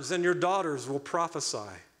sons and your daughters will prophesy.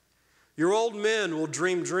 Your old men will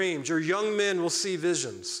dream dreams. Your young men will see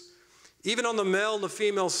visions. Even on the male and the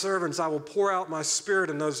female servants, I will pour out my Spirit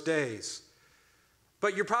in those days.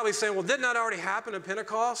 But you're probably saying, well, didn't that already happen at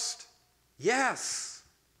Pentecost? Yes,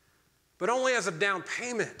 but only as a down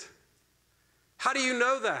payment. How do you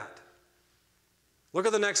know that? Look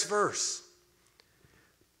at the next verse.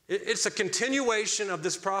 It's a continuation of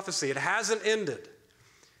this prophecy. It hasn't ended.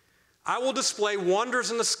 I will display wonders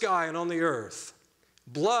in the sky and on the earth,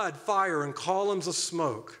 blood, fire, and columns of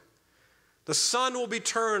smoke. The sun will be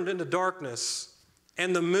turned into darkness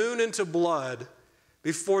and the moon into blood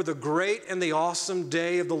before the great and the awesome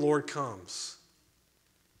day of the Lord comes.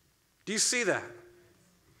 Do you see that?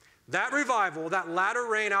 That revival, that latter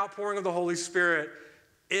rain outpouring of the Holy Spirit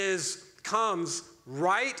comes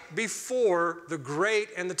right before the great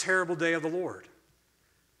and the terrible day of the Lord.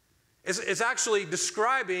 It's actually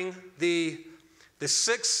describing the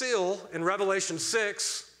sixth seal in Revelation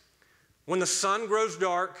 6, when the sun grows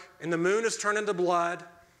dark and the moon is turned into blood,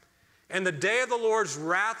 and the day of the Lord's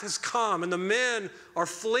wrath has come, and the men are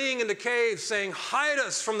fleeing into caves, saying, hide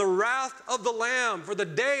us from the wrath of the Lamb, for the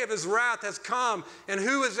day of his wrath has come, and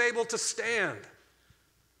who is able to stand?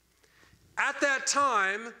 At that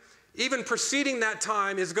time, even preceding that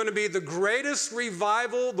time, is going to be the greatest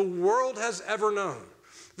revival the world has ever known.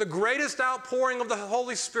 The greatest outpouring of the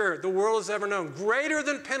Holy Spirit the world has ever known. Greater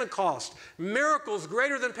than Pentecost. Miracles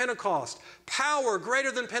greater than Pentecost. Power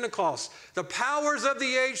greater than Pentecost. The powers of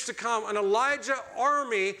the age to come. An Elijah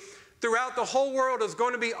army throughout the whole world is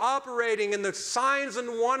going to be operating in the signs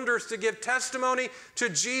and wonders to give testimony to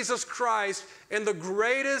Jesus Christ in the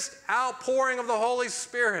greatest outpouring of the Holy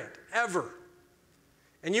Spirit ever.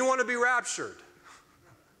 and you want to be raptured.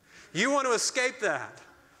 You want to escape that.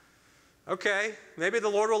 Okay, maybe the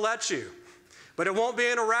Lord will let you, but it won't be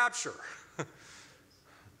in a rapture.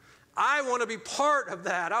 I want to be part of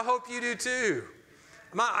that. I hope you do too.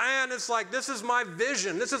 It's like, this is my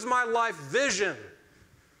vision. This is my life vision.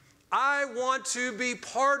 I want to be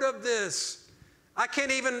part of this. I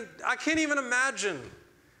can't even imagine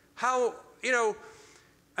how,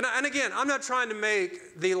 and again, I'm not trying to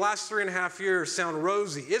make the last 3.5 years sound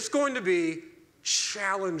rosy. It's going to be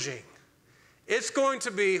challenging. It's going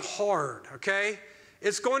to be hard, okay?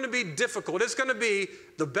 It's going to be difficult. It's going to be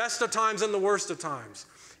the best of times and the worst of times.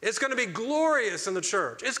 It's going to be glorious in the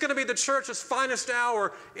church. It's going to be the church's finest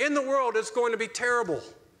hour. In the world, it's going to be terrible,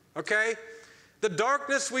 okay? The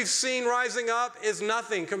darkness we've seen rising up is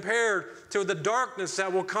nothing compared to the darkness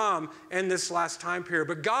that will come in this last time period.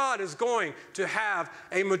 But God is going to have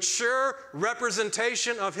a mature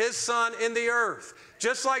representation of His Son in the earth.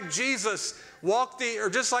 Just like Jesus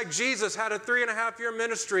just like Jesus had a 3.5-year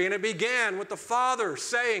ministry, and it began with the Father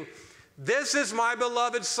saying, "This is my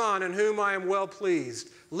beloved Son in whom I am well pleased."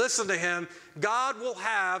 Listen to Him. God will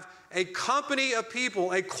have a company of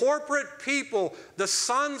people, a corporate people, the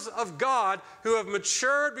sons of God who have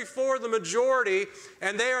matured before the majority,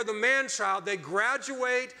 and they are the man-child. They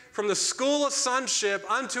graduate from the school of sonship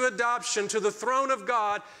unto adoption to the throne of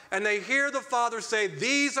God, and they hear the Father say,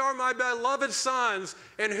 "These are my beloved sons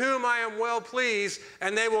in whom I am well pleased,"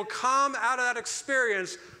 and they will come out of that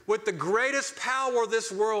experience with the greatest power this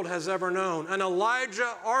world has ever known, an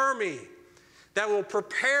Elijah army that will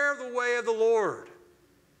prepare the way of the Lord,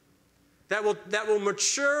 that will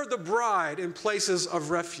mature the bride in places of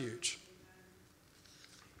refuge.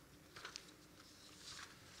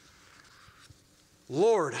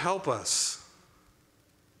 Lord, help us.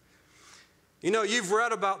 You've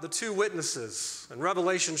read about the two witnesses in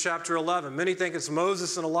Revelation chapter 11. Many think it's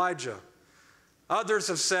Moses and Elijah. Others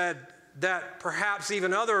have said that perhaps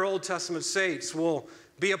even other Old Testament saints will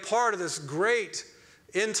be a part of this great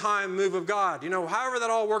end-time move of God. However that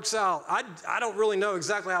all works out, I don't really know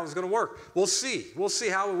exactly how it's going to work. We'll see. We'll see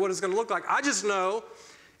what it's going to look like. I just know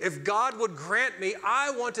if God would grant me,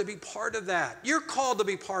 I want to be part of that. You're called to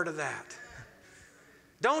be part of that.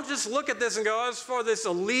 Don't just look at this and go, "As for this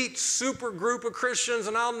elite super group of Christians,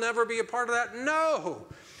 and I'll never be a part of that." No.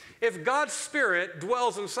 If God's Spirit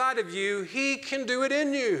dwells inside of you, He can do it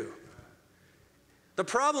in you. The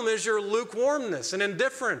problem is your lukewarmness and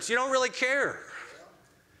indifference. You don't really care.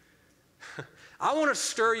 I want to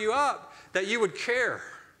stir you up that you would care.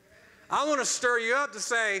 I want to stir you up to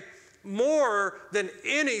say, more than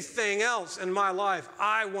anything else in my life,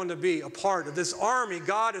 I want to be a part of this army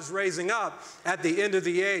God is raising up at the end of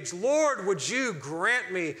the age. Lord, would you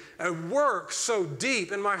grant me a work so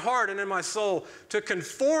deep in my heart and in my soul to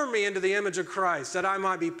conform me into the image of Christ, that I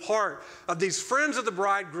might be part of these friends of the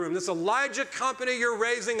bridegroom, this Elijah company you're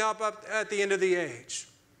raising up at the end of the age.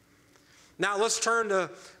 Now let's turn to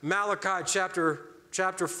Malachi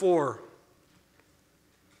chapter 4.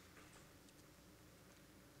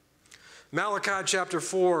 Malachi chapter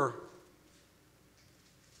 4.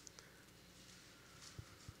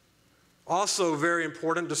 Also very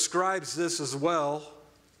important, describes this as well.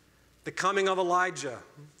 The coming of Elijah.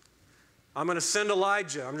 I'm going to send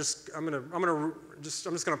Elijah. I'm just going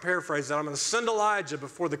to paraphrase that. I'm going to send Elijah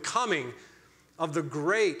before the coming of the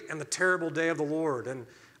great and the terrible day of the Lord. And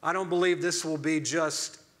I don't believe this will be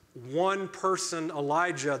just one person,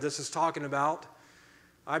 Elijah, this is talking about.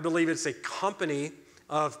 I believe it's a company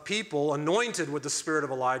of people anointed with the spirit of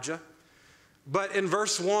Elijah. But in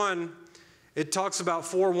verse 1, it talks about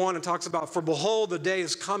 4:1, it talks about, "For behold, the day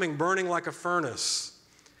is coming, burning like a furnace.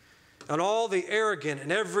 And all the arrogant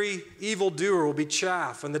and every evildoer will be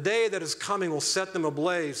chaff. And the day that is coming will set them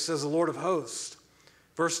ablaze, says the Lord of hosts."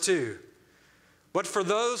 Verse 2, "But for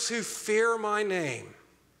those who fear my name,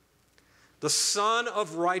 the Son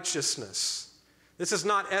of Righteousness," this is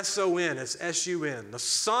not S-O-N, it's S-U-N. The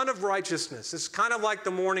Son of Righteousness. It's kind of like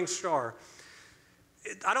the morning star.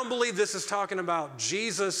 I don't believe this is talking about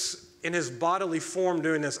Jesus in His bodily form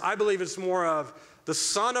doing this. I believe it's more of the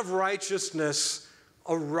Son of Righteousness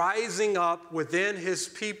arising up within His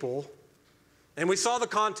people. And we saw the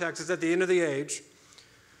context, it's at the end of the age.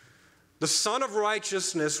 The Son of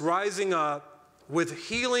Righteousness rising up with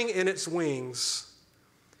healing in its wings.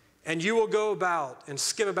 And you will go about and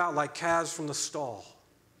skip about like calves from the stall.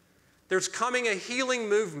 There's coming a healing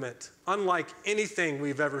movement unlike anything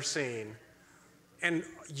we've ever seen. And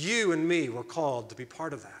you and me were called to be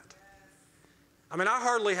part of that. I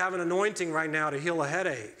hardly have an anointing right now to heal a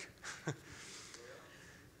headache.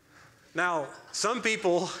 Now, some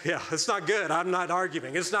people, yeah, it's not good. I'm not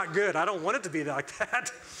arguing. It's not good. I don't want it to be like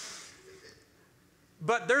that.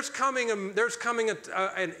 But there's coming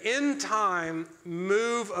an end time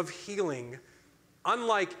move of healing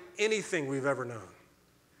unlike anything we've ever known.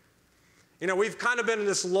 You know, we've kind of been in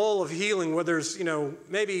this lull of healing where there's, you know,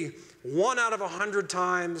 maybe 1 out of 100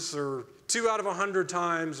 times or 2 out of 100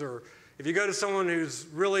 times, or if you go to someone who's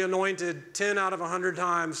really anointed, 10 out of 100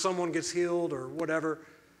 times someone gets healed or whatever.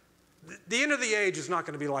 The end of the age is not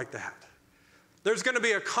going to be like that. There's going to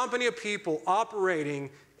be a company of people operating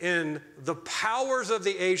in the powers of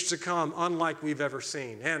the age to come unlike we've ever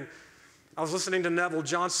seen. And I was listening to Neville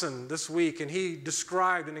Johnson this week, and he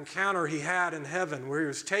described an encounter he had in heaven where he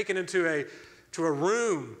was taken into a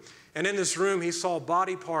room, and in this room he saw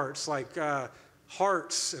body parts like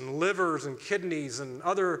hearts and livers and kidneys and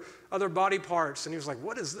other body parts, and he was like,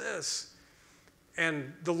 "What is this?"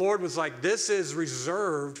 And the Lord was like, "This is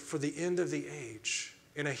reserved for the end of the age,"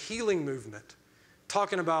 in a healing movement,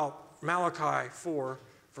 talking about Malachi 4,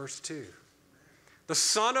 verse 2. The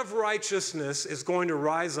Son of Righteousness is going to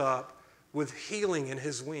rise up with healing in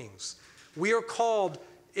his wings. We are called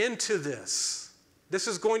into this. This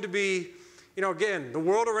is going to be, you know, again, the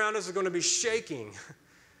world around us is going to be shaking,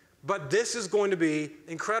 but this is going to be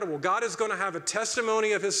incredible. God is going to have a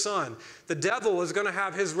testimony of his Son. The devil is going to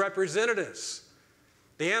have his representatives.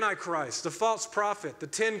 The Antichrist, the false prophet, the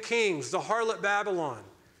 10 kings, the harlot Babylon,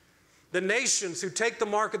 the nations who take the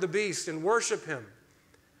mark of the beast and worship him.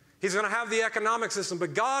 He's going to have the economic system,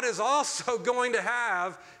 but God is also going to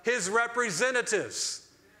have his representatives.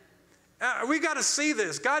 We got to see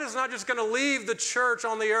this. God is not just going to leave the church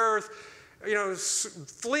on the earth, you know,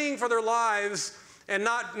 fleeing for their lives and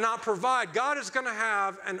not provide. God is going to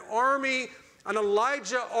have an army, an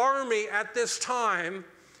Elijah army at this time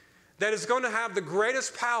that is going to have the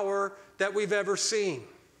greatest power that we've ever seen.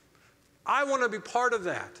 I want to be part of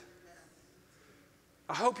that.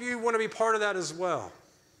 I hope you want to be part of that as well.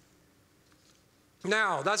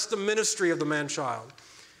 Now, that's the ministry of the man-child.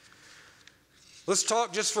 Let's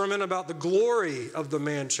talk just for a minute about the glory of the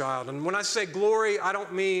man-child. And when I say glory, I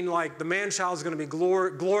don't mean like the man-child is going to be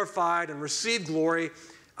glorified and receive glory.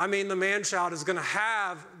 I mean the man-child is going to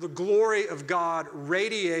have the glory of God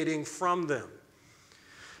radiating from them.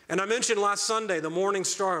 And I mentioned last Sunday the morning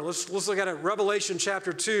star. Let's look at it. Revelation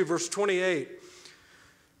chapter 2, verse 28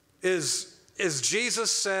 is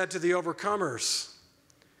Jesus said to the overcomers.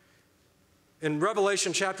 In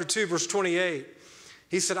Revelation chapter 2, verse 28,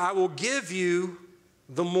 he said, "I will give you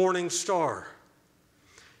the morning star."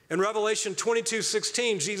 In Revelation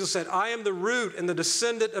 22:16, Jesus said, "I am the root and the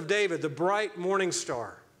descendant of David, the bright morning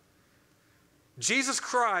star." Jesus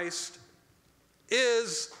Christ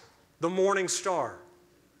is the morning star.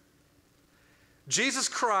 Jesus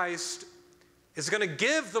Christ is going to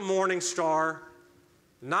give the morning star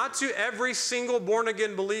not to every single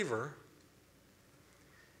born-again believer.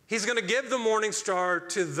 He's going to give the morning star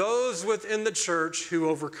to those within the church who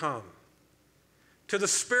overcome, to the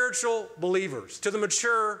spiritual believers, to the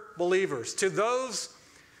mature believers, to those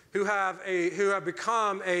who have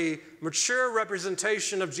become a mature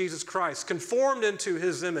representation of Jesus Christ, conformed into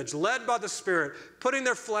his image, led by the Spirit, putting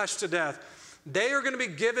their flesh to death. They are going to be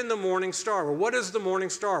given the morning star. Well, what is the morning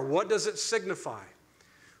star? What does it signify?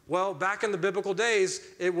 Well, back in the biblical days,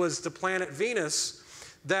 it was the planet Venus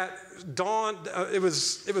that dawned. It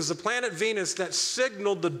was the planet Venus that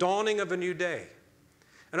signaled the dawning of a new day.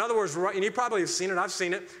 In other words, right, and you probably have seen it, I've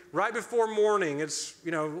seen it, right before morning, it's,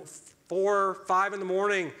 4 or 5 in the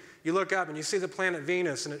morning, you look up and you see the planet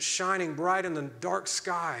Venus and it's shining bright in the dark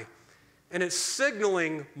sky and it's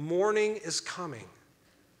signaling morning is coming.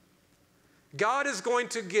 God is going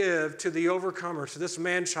to give to the overcomers, to this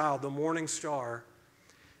man-child, the morning star,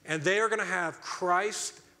 and they are going to have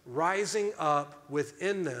Christ rising up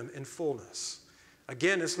within them in fullness.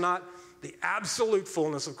 Again, it's not the absolute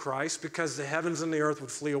fullness of Christ because the heavens and the earth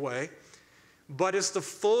would flee away, but it's the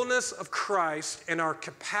fullness of Christ and our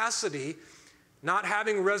capacity, not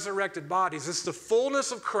having resurrected bodies. It's the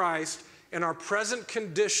fullness of Christ in our present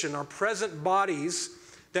condition, our present bodies,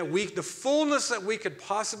 the fullness that we could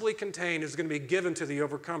possibly contain is going to be given to the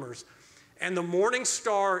overcomers. And the morning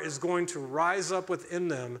star is going to rise up within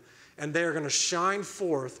them, and they are going to shine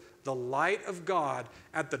forth the light of God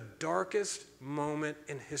at the darkest moment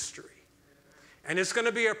in history. And it's going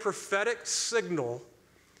to be a prophetic signal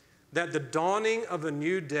that the dawning of a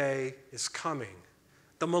new day is coming.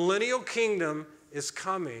 The millennial kingdom is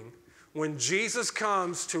coming when Jesus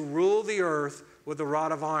comes to rule the earth with a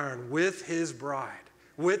rod of iron, with his bride,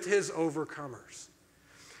 with his overcomers.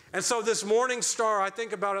 And so this morning star, I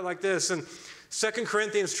think about it like this. In 2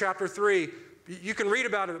 Corinthians chapter 3, you can read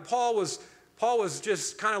about it, but Paul was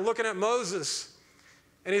just kind of looking at Moses,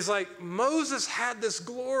 and he's like, Moses had this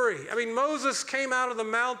glory. I mean, Moses came out of the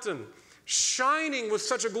mountain shining with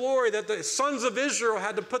such a glory that the sons of Israel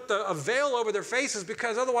had to put a veil over their faces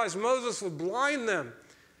because otherwise Moses would blind them.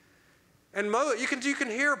 And you can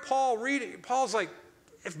hear Paul reading. Paul's like,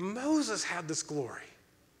 if Moses had this glory,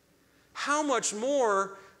 how much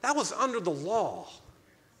more, that was under the law.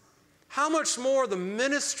 How much more the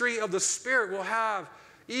ministry of the Spirit will have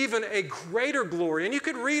even a greater glory. And you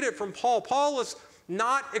could read it from Paul. Paul has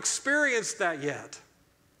not experienced that yet.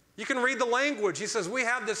 You can read the language. He says, we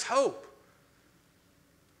have this hope.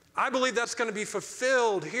 I believe that's going to be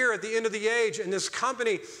fulfilled here at the end of the age in this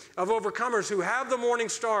company of overcomers who have the morning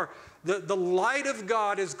star. The light of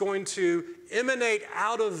God is going to emanate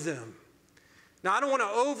out of them. Now, I don't want to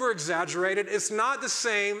over-exaggerate it. It's not the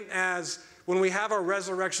same as when we have our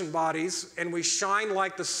resurrection bodies and we shine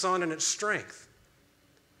like the sun in its strength.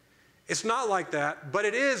 It's not like that, but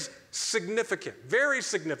it is significant, very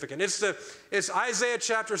significant. It's Isaiah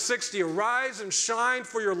chapter 60, arise and shine,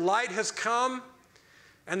 for your light has come,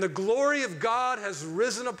 and the glory of God has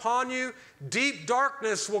risen upon you. Deep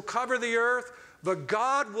darkness will cover the earth, but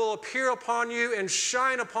God will appear upon you and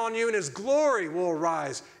shine upon you, and his glory will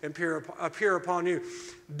arise and appear upon you.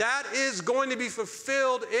 That is going to be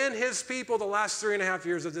fulfilled in his people the last 3.5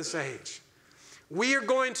 years of this age. We are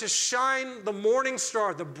going to shine the morning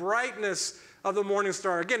star, the brightness of the morning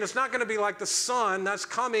star. Again, it's not going to be like the sun that's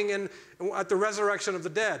coming at the resurrection of the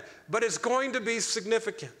dead, but it's going to be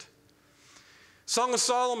significant. Song of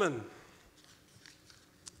Solomon.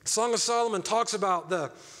 Song of Solomon talks about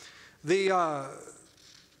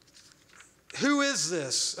who is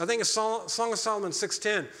this? I think it's Song of Solomon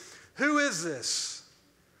 6:10. Who is this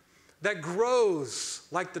that grows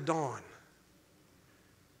like the dawn?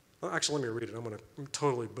 Well, actually, let me read it. I'm going to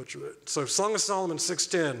totally butcher it. So Song of Solomon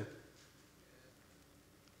 6:10.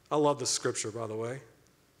 I love this scripture, by the way.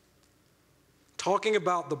 Talking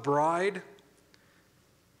about the bride.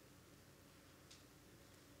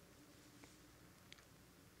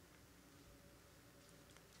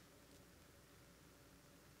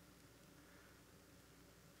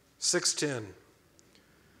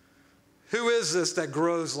 Who is this that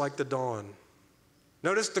grows like the dawn?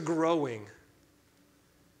 Notice the growing.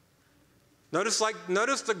 Notice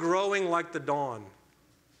the growing like the dawn.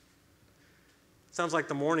 Sounds like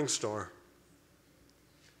the morning star.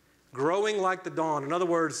 Growing like the dawn. In other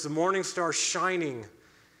words, the morning star shining,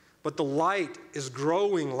 but the light is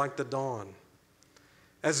growing like the dawn.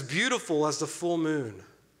 As beautiful as the full moon,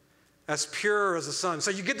 as pure as the sun.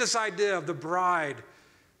 So you get this idea of the bride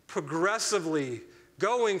progressively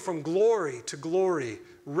going from glory to glory,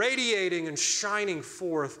 radiating and shining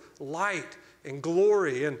forth light and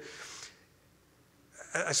glory, and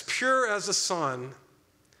as pure as the sun,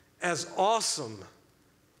 as awesome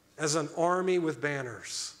as an army with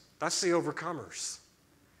banners. That's the overcomers.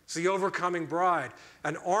 It's the overcoming bride.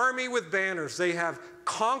 An army with banners. They have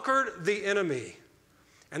conquered the enemy,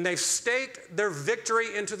 and they've staked their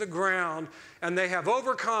victory into the ground, and they have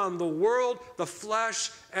overcome the world, the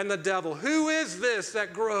flesh, and the devil. Who is this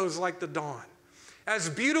that grows like the dawn? As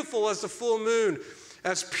beautiful as the full moon,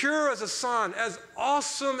 as pure as the sun, as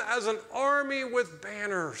awesome as an army with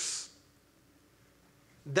banners.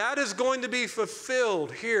 That is going to be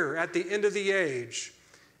fulfilled here at the end of the age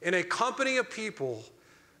in a company of people,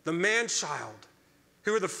 the man-child,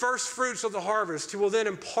 who are the first fruits of the harvest, who will then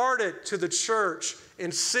impart it to the church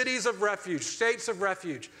in cities of refuge, states of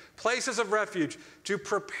refuge, places of refuge, to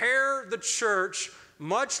prepare the church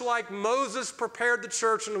much like Moses prepared the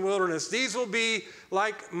church in the wilderness. These will be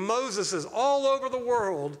like Moses's all over the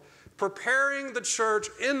world, preparing the church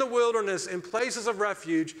in the wilderness in places of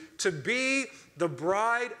refuge to be the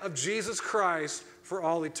bride of Jesus Christ for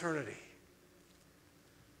all eternity.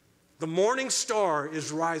 The morning star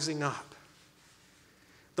is rising up.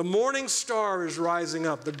 The morning star is rising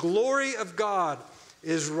up. The glory of God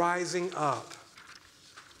is rising up.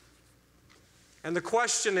 And the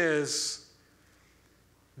question is,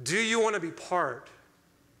 do you want to be part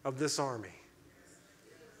of this army?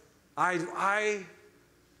 I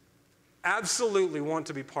absolutely want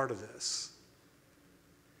to be part of this.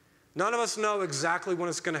 None of us know exactly when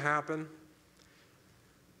it's going to happen.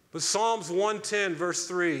 But Psalms 110 verse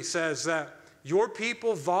 3 says that your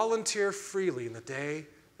people volunteer freely in the day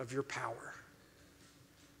of your power.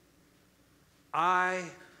 I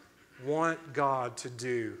want God to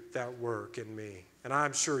do that work in me, and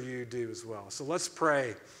I'm sure you do as well. So let's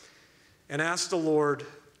pray and ask the Lord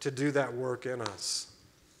to do that work in us.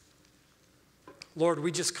 Lord,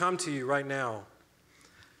 we just come to you right now.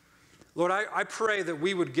 Lord, I pray that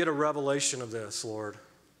we would get a revelation of this, Lord.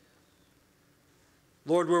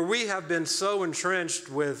 Lord, where we have been so entrenched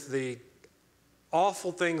with the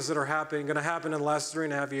awful things that are going to happen in the last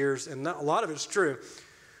 3.5 years, and a lot of it's true,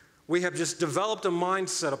 we have just developed a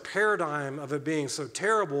mindset, a paradigm of it being so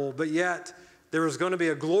terrible, but yet there is going to be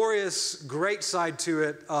a glorious, great side to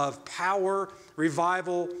it of power,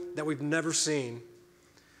 revival that we've never seen.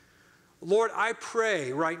 Lord, I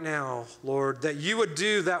pray right now, Lord, that you would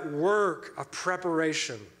do that work of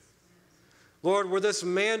preparation. Lord, where this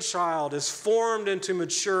man-child is formed into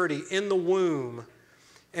maturity in the womb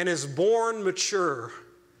and is born mature.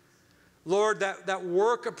 Lord, that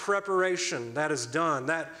work of preparation that is done,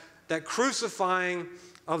 that crucifying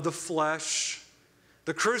of the flesh,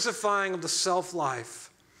 the crucifying of the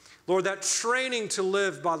self-life, Lord, that training to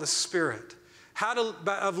live by the Spirit,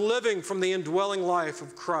 of living from the indwelling life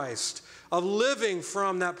of Christ, of living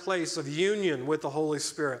from that place of union with the Holy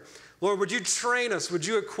Spirit. Lord, would you train us? Would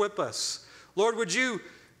you equip us? Lord, would you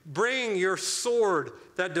bring your sword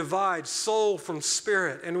that divides soul from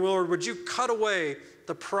spirit? And Lord, would you cut away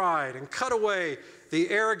the pride and cut away the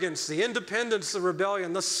arrogance, the independence, the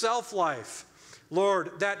rebellion, the self-life,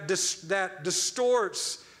 Lord, that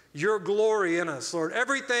distorts your glory in us. Lord,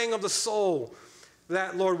 everything of the soul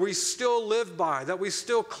that, Lord, we still live by, that we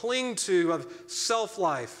still cling to of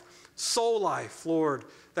self-life, soul life, Lord,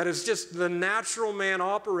 that is just the natural man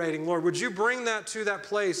operating. Lord, would you bring that to that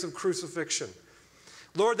place of crucifixion?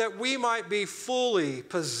 Lord, that we might be fully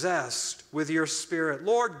possessed with your Spirit.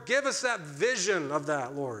 Lord, give us that vision of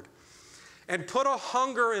that, Lord. And put a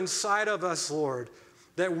hunger inside of us, Lord,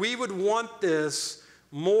 that we would want this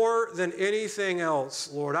more than anything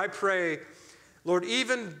else, Lord. I pray, Lord,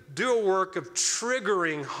 even do a work of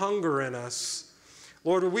triggering hunger in us.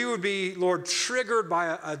 Lord, we would be, Lord, triggered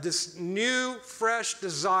by this new, fresh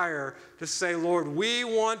desire to say, Lord, we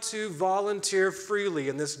want to volunteer freely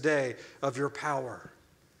in this day of your power.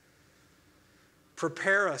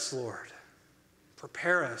 Prepare us, Lord.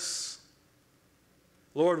 Prepare us.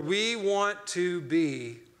 Lord, we want to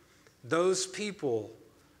be those people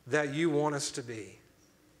that you want us to be.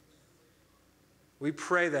 We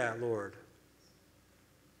pray that, Lord,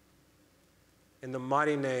 in the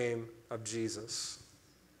mighty name of Jesus.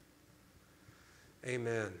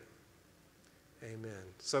 Amen. Amen.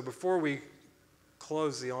 So before we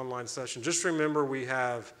close the online session, just remember we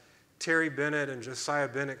have Terry Bennett and Josiah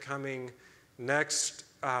Bennett coming next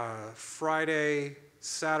Friday,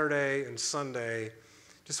 Saturday, and Sunday.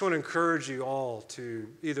 Just want to encourage you all to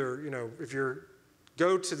either, if you're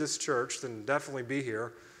go to this church, then definitely be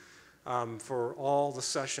here for all the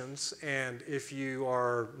sessions. And if you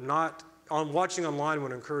are not watching online, I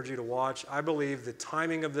want to encourage you to watch. I believe the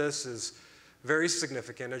timing of this is very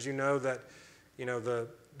significant. As you know, that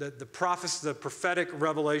the prophetic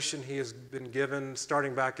revelation he has been given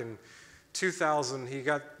starting back in 2000. He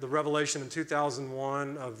got the revelation in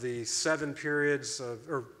 2001 of the 3 periods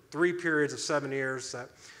of 7 years that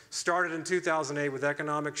started in 2008 with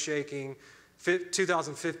economic shaking,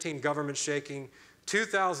 2015 government shaking,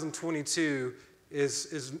 2022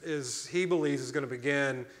 is he believes is going to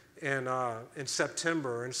begin in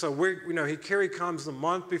September. And so Kerry comes the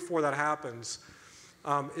month before that happens.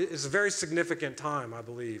 It's a very significant time, I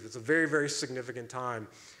believe. It's a very, very significant time.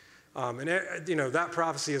 That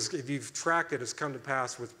prophecy, if you've tracked it, has come to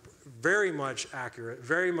pass with very much accurate,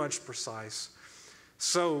 very much precise.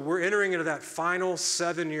 So we're entering into that final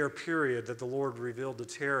 7-year period that the Lord revealed to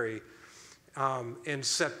Terry in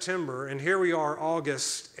September. And here we are,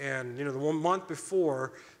 August, and the 1 month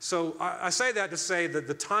before. So I say that to say that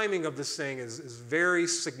the timing of this thing is very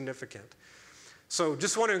significant. So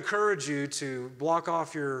just want to encourage you to block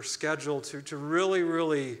off your schedule to really,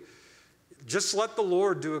 really just let the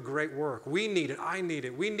Lord do a great work. We need it. I need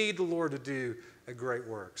it. We need the Lord to do a great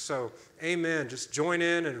work. So amen. Just join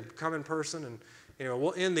in and come in person. And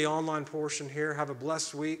we'll end the online portion here. Have a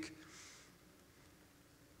blessed week.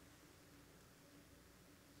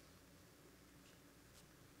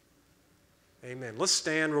 Amen. Let's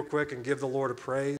stand real quick and give the Lord a praise.